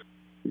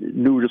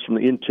knew just from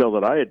the intel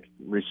that I had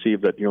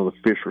received that, the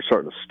fish were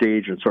starting to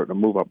stage and starting to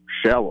move up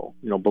shallow,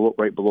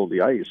 right below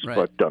the ice.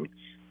 Right. But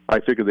I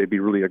figured they'd be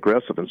really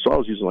aggressive. And so I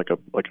was using like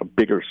a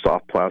bigger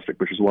soft plastic,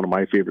 which is one of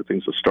my favorite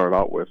things to start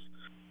out with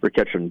for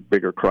catching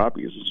bigger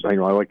crappies. I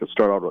like to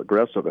start out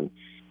aggressive, and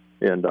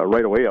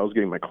right away I was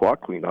getting my claw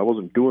cleaned. I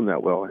wasn't doing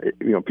that well.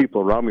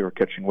 People around me were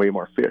catching way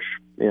more fish.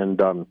 And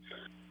then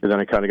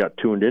I kind of got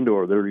tuned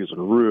into it. They're using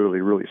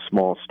really, really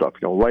small stuff,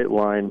 light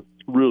line,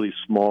 really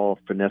small,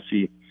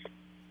 finessey,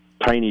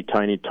 tiny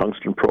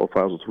tungsten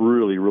profiles with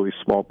really, really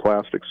small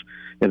plastics.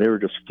 And they were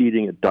just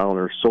feeding it down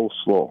there so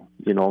slow,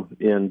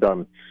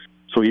 And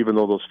so even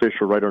though those fish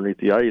are right underneath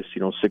the ice,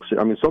 some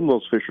of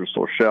those fish are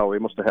so shallow, they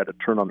must have had to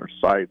turn on their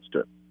sides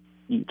to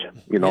eat,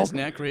 Isn't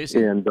that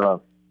crazy? And,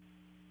 and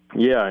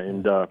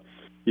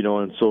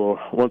so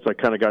once I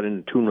kind of got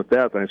into tune with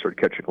that, then I started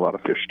catching a lot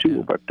of fish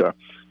too. Yeah. But,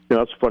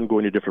 it's fun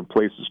going to different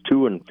places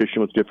too, and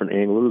fishing with different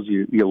anglers.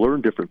 You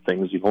learn different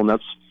things, and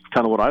that's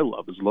kind of what I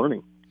love, is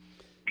learning.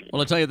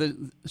 Well, I'll tell you, the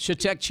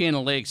Chetek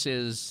Channel Lakes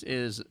is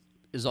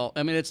all.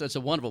 I mean, it's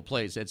a wonderful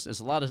place. It's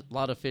a lot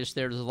of fish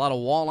there. There's a lot of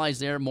walleyes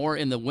there. More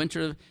in the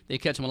winter, they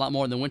catch them a lot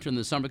more in the winter than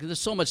the summer, because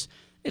there's so much.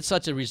 It's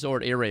such a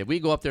resort area. We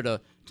go up there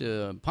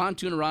to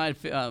pontoon ride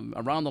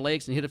around the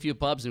lakes and hit a few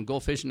pubs and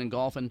go fishing and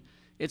golfing.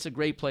 It's a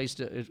great place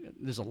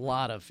there's a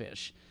lot of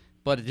fish,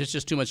 but there's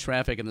just too much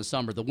traffic in the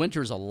summer. The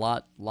winter is a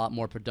lot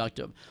more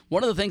productive.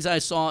 One of the things I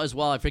saw as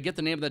well, I forget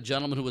the name of that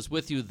gentleman who was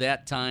with you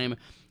that time.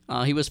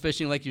 He was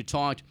fishing like you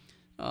talked.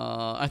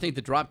 I think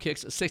the drop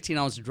kicks,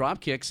 16-ounce drop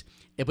kicks,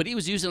 but he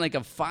was using like a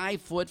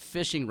 5-foot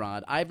fishing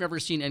rod. I've never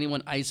seen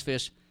anyone ice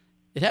fish.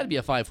 It had to be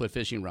a 5-foot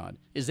fishing rod.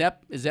 Is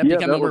that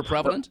becoming more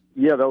prevalent?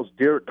 That was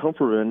Derek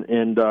Comfortman,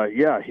 and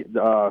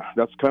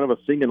that's kind of a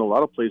thing in a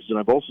lot of places. And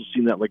I've also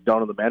seen that like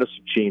down in the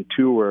Madison chain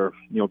too, where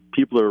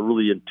people are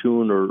really in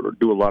tune or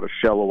do a lot of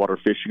shallow water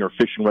fishing or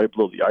fishing right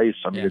below the ice.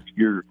 I mean, if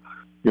you're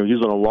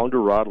using a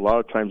longer rod, a lot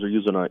of times they're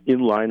using an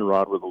inline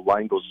rod where the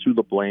line goes through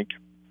the blank,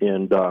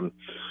 and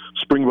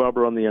spring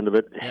bobber on the end of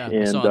it.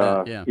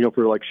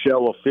 For like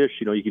shallow fish,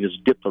 you can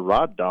just dip the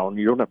rod down.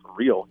 You don't have to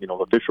reel.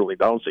 The fish are only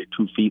down, say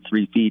 2 feet,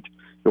 3 feet,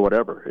 or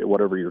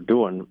whatever you're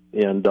doing.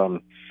 And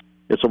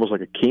it's almost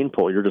like a cane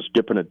pole. You're just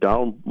dipping it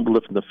down,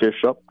 lifting the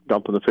fish up,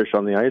 dumping the fish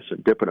on the ice,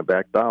 and dipping it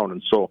back down.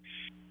 And so,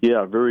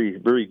 very,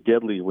 very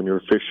deadly when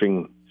you're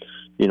fishing,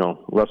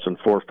 less than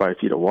 4 or 5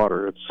 feet of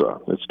water.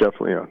 It's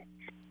definitely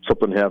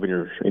something to have in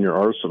your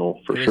arsenal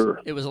for sure.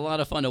 It was a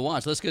lot of fun to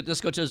watch. Let's go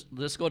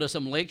to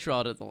some lake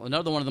trout.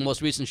 Another one of the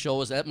most recent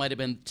shows that might have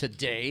been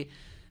today.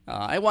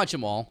 I watch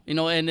them all, and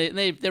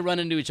they run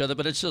into each other,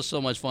 but it's just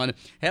so much fun.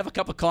 Have a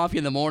cup of coffee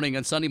in the morning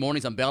on Sunday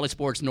mornings on Valley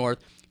Sports North,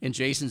 and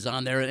Jason's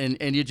on there,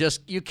 and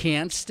you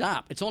can't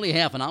stop. It's only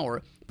half an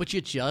hour, but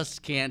you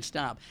just can't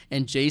stop.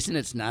 And Jason,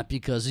 it's not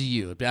because of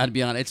you. I'd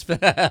be honest.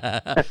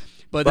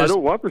 But I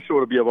don't want the show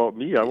to be about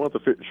me. I want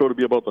the show to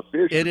be about the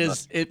fish. It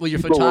is. Well, your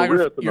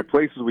photography. And the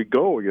places we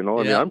go, I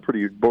mean, I'm a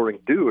pretty boring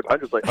dude. I'm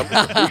just a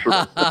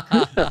fisherman.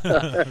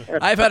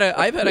 I've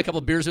had a couple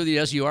of beers with you.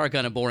 Yes, you are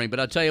kind of boring, but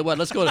I'll tell you what.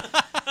 Let's go.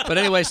 But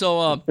anyway,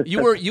 so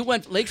you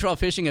went lake trout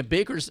fishing at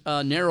Baker's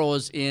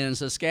Narrows in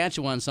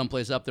Saskatchewan,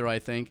 someplace up there, I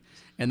think,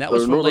 and that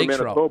was for lake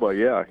trout.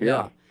 Manitoba,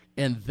 yeah.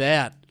 And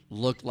that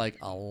looked like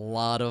a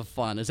lot of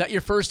fun. Is that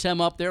your first time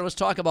up there? Let's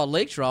talk about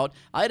lake trout.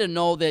 I didn't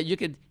know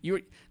that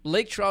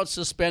lake trout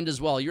suspend as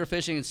well. You're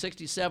fishing in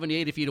 60, 70,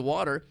 80 feet of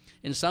water,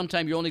 and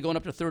sometimes you're only going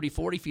up to 30,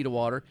 40 feet of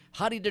water.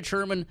 How do you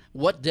determine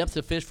what depth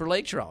to fish for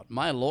lake trout?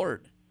 My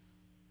Lord.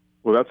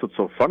 Well, that's what's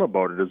so fun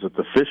about it is that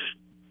the fish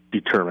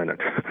determine it.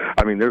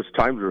 I mean, there's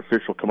times where a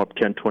fish will come up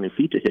 10, 20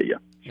 feet to hit you.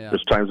 Yeah.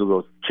 There's times where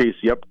they'll chase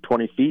you up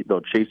 20 feet,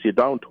 they'll chase you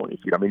down 20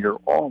 feet. I mean, you're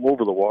all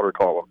over the water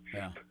column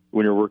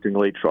when you're working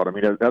lake trout. I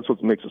mean, that's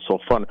what makes it so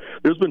fun.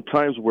 There's been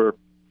times where,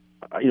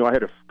 I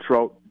had a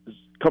trout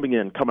coming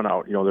in, coming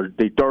out.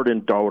 They dart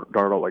in, dart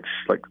out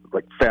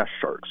like fast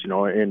sharks.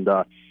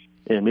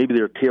 And maybe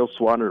their tail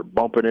swatting or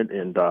bumping it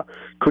and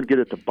couldn't get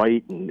it to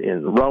bite.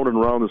 And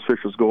round this fish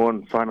was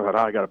going. Finally, I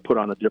thought, I got to put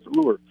on a different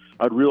lure.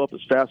 I'd reel up as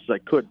fast as I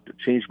could to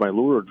change my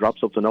lure or drop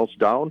something else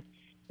down.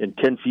 And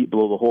 10 feet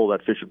below the hole,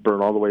 that fish would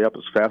burn all the way up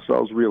as fast as I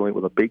was reeling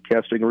with a bait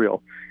casting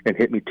reel and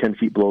hit me 10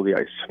 feet below the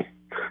ice.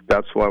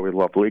 That's why we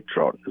love lake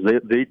trout.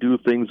 They do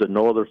things that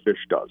no other fish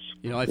does.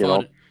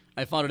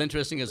 I found it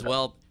interesting as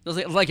well.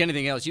 Like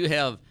anything else, you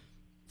have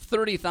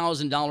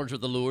 $30,000 worth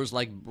of lures,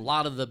 like a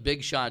lot of the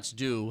big shots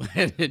do,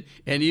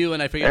 and you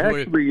and I forget.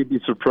 Actually, you'd be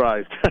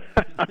surprised.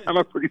 I'm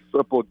a pretty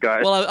simple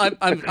guy. Well,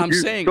 I'm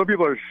saying some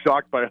people are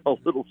shocked by how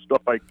little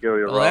stuff I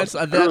carry around.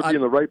 I'd be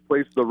in the right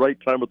place at the right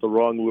time with the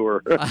wrong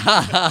lure.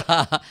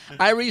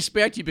 I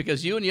respect you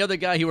because you and the other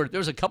guy there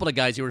was a couple of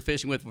guys you were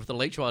fishing with the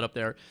lake trout up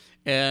there,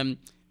 and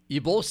you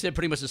both said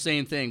pretty much the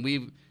same thing.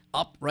 We've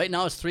up right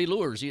now it's 3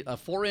 lures: a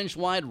 4-inch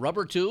wide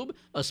rubber tube,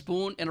 a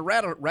spoon, and a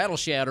rattle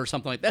shad or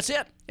something like that. That's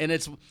it. And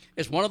it's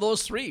one of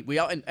those 3.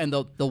 And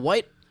the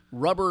white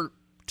rubber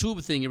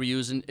tube thing you were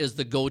using is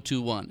the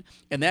go-to one,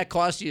 and that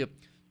costs you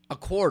a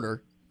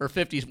quarter or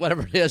 50,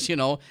 whatever it is,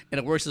 and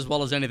it works as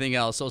well as anything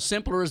else. So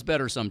simpler is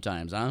better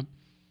sometimes, huh?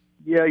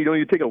 Yeah,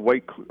 you take a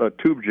white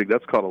tube jig.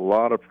 That's caught a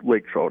lot of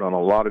lake trout on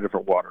a lot of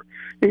different water.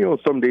 And,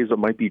 some days it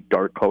might be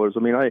dark colors. I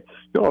mean,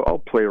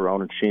 I'll play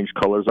around and change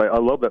colors. I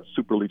love that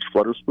Super Leech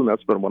flutter spoon.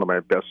 That's been one of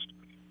my best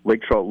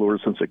lake trout lures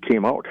since it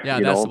came out.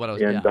 Yeah, that's what I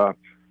was.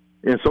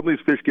 And some of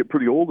these fish get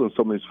pretty old in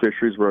some of these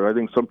fisheries where I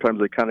think sometimes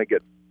they kind of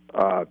get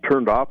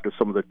turned off to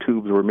some of the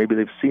tubes where maybe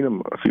they've seen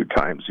them a few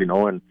times,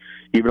 and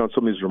even on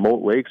some of these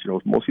remote lakes,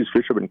 most of these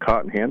fish have been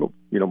caught and handled,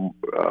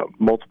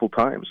 multiple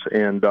times.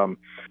 And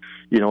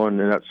and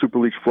that Super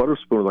Leech flutter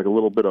spoon, like a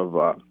little bit of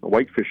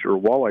whitefish or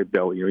walleye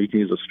belly. You can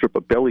use a strip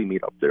of belly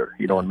meat up there,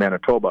 in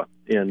Manitoba,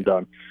 and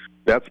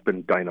that's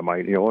been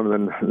dynamite. And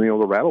then the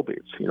rattle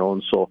baits,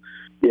 and so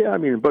yeah, I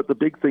mean, but the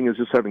big thing is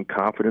just having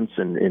confidence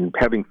in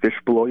having fish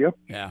below you.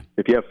 Yeah.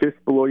 If you have fish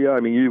below you, I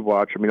mean, you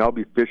watch. I mean, I'll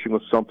be fishing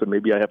with something.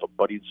 Maybe I have a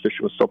buddy that's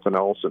fishing with something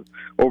else, and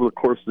over the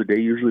course of the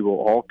day, usually we'll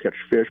all catch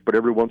fish. But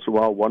every once in a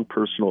while, one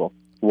person will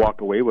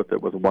walk away with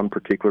it with one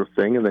particular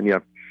thing, and then you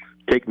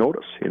take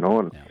notice, and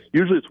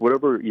usually it's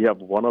whatever you have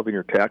one of in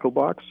your tackle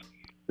box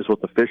is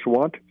what the fish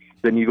want.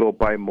 Then you go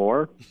buy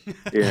more,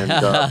 and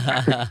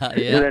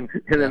and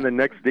then the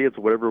next day it's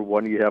whatever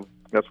one you have.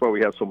 That's why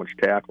we have so much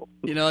tackle.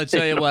 I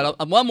tell you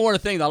what, one more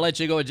thing, I'll let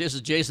you go. This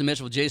is Jason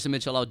Mitchell with Jason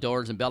Mitchell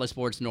Outdoors and Valley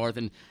Sports North,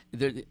 and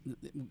this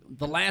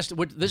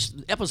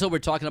episode we're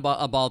talking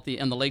about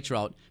the lake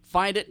trout.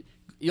 Find it.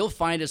 You'll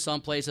find it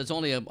someplace. It's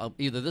only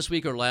either this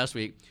week or last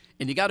week,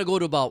 and you got to go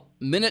to about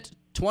minute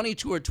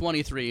 22 or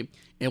 23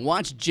 and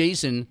watch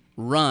Jason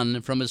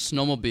run from his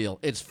snowmobile.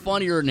 It's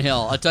funnier than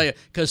hell, I'll tell you,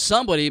 because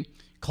somebody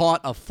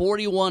caught a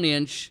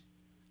 41-inch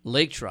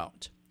lake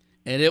trout,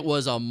 and it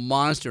was a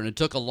monster, and it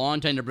took a long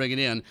time to bring it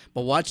in.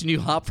 But watching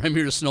you hop from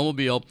your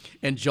snowmobile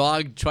and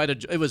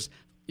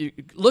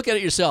look at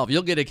it yourself.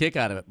 You'll get a kick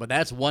out of it. But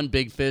that's one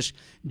big fish.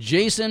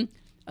 Jason,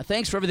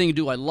 thanks for everything you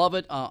do. I love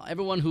it.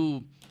 Everyone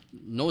who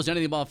knows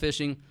anything about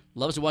fishing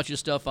loves to watch your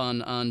stuff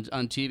on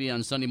TV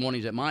on Sunday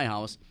mornings at my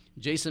house.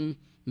 Jason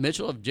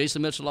Mitchell of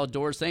Jason Mitchell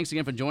Outdoors, thanks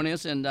again for joining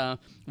us, and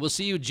we'll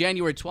see you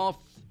January 12th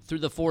through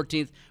the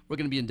 14th. We're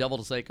going to be in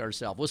Devil's Lake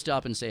ourselves. We'll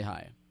stop and say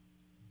hi.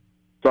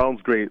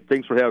 Sounds great.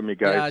 Thanks for having me,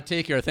 guys. Yeah,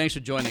 take care. Thanks for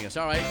joining us.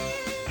 All right,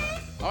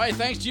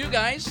 thanks to you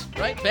guys,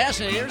 right?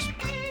 Bassinators.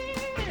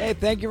 Hey,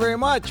 thank you very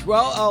much.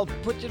 Well, I'll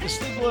put you to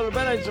sleep a little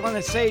bit. I just want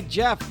to say,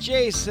 Jeff,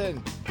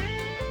 Jason,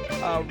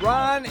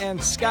 Ron,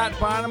 and Scott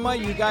Bonema,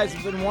 you guys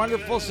have been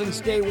wonderful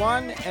since day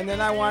one. And then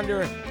I want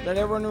to let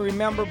everyone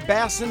remember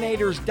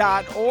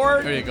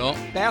Bassinators.org. There you go.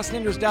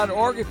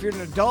 Bassinators.org if you're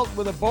an adult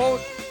with a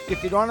boat.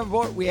 If you don't have a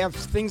boat, we have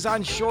things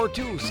on shore,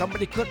 too.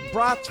 Somebody cooked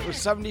brats for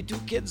 72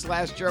 kids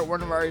last year at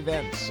one of our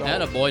events. So.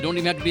 Attaboy. Don't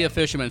even have to be a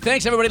fisherman.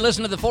 Thanks, everybody,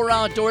 listening to the 4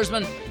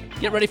 Outdoorsmen.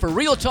 Get ready for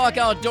Real Talk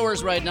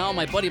Outdoors right now.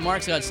 My buddy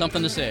Mark's got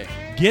something to say.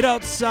 Get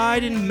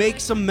outside and make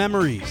some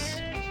memories.